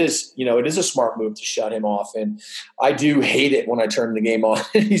probably is, it is a smart move to shut him off. And I do hate it when I turn the game on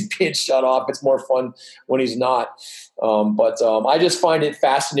and he's being shut off. It's more fun when he's not. But I just find it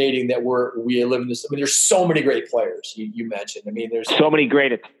fascinating that we live in this. there's so many great players you mentioned. There's so many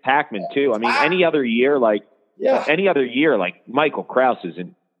great attackmen too. Any other year, Michael Krause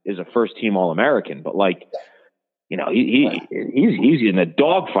is a first team All-American, but he's in a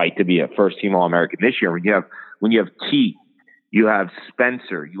dogfight to be a first team All-American this year. When you have Teat, you have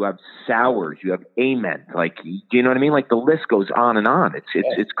Spencer, you have Sowers, you have Ament. Do you know what I mean? The list goes on and on.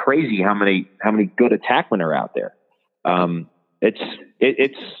 It's crazy how many good attackmen are out there.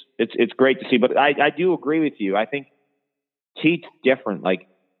 It's great to see, but I do agree with you. I think Teat's different.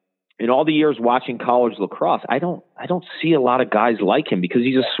 In all the years watching college lacrosse, I don't see a lot of guys like him because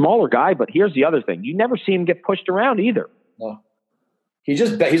he's a smaller guy. But here's the other thing: you never see him get pushed around either. No. He's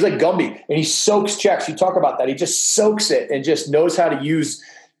like Gumby, and he soaks checks. You talk about that. He just soaks it and just knows how to use.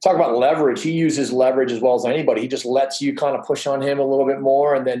 Talk about leverage. He uses leverage as well as anybody. He just lets you kind of push on him a little bit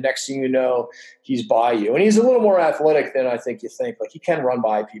more, and then next thing you know, he's by you. And he's a little more athletic than I think you think. He can run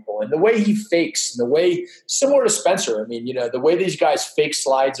by people, and the way he fakes, and the way similar to Spencer. The way these guys fake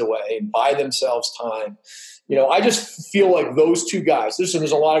slides away and buy themselves time. I just feel like those two guys. There's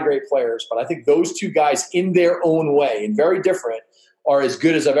a lot of great players, but I think those two guys, in their own way and very different, are as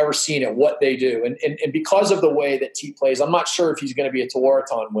good as I've ever seen at what they do. And because of the way that Teat plays, I'm not sure if he's going to be a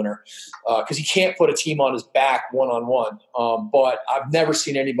Tewaaraton winner because he can't put a team on his back one-on-one. But I've never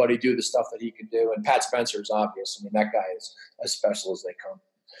seen anybody do the stuff that he can do. And Pat Spencer is obvious. That guy is as special as they come.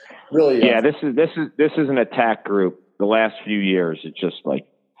 Really. Yeah, this is an attack group. The last few years, it's just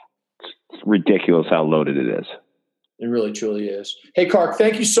it's ridiculous how loaded it is. It really, truly is. Hey, Kark,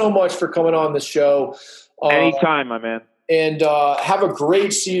 thank you so much for coming on the show. Anytime, my man. And have a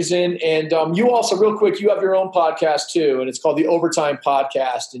great season. And you also, real quick, you have your own podcast too, and it's called the Overtime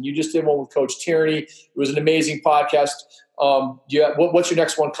Podcast. And you just did one with Coach Tierney. It was an amazing podcast. What's your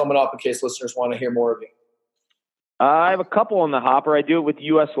next one coming up in case listeners want to hear more of you? I have a couple on the hopper. I do it with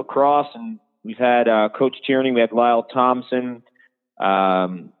U.S. Lacrosse, and we've had Coach Tierney. We have Lyle Thompson.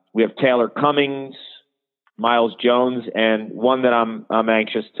 We have Taylor Cummings, Miles Jones, and one that I'm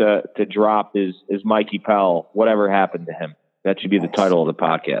anxious to drop is Mikey Powell. Whatever happened to him? That should be the title of the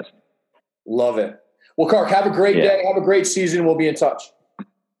podcast. Love it. Well, Kark, have a great day. Have a great season. We'll be in touch.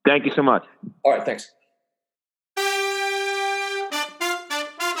 Thank you so much. All right. Thanks.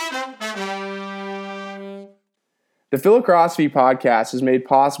 The Philocrosophy podcast is made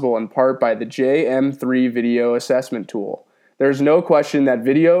possible in part by the JM3 video assessment tool. There's no question that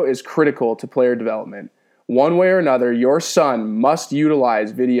video is critical to player development. One way or another, your son must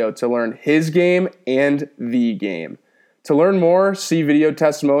utilize video to learn his game and the game. To learn more, see video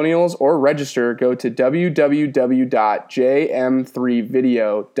testimonials, or register, go to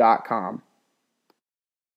www.jm3video.com.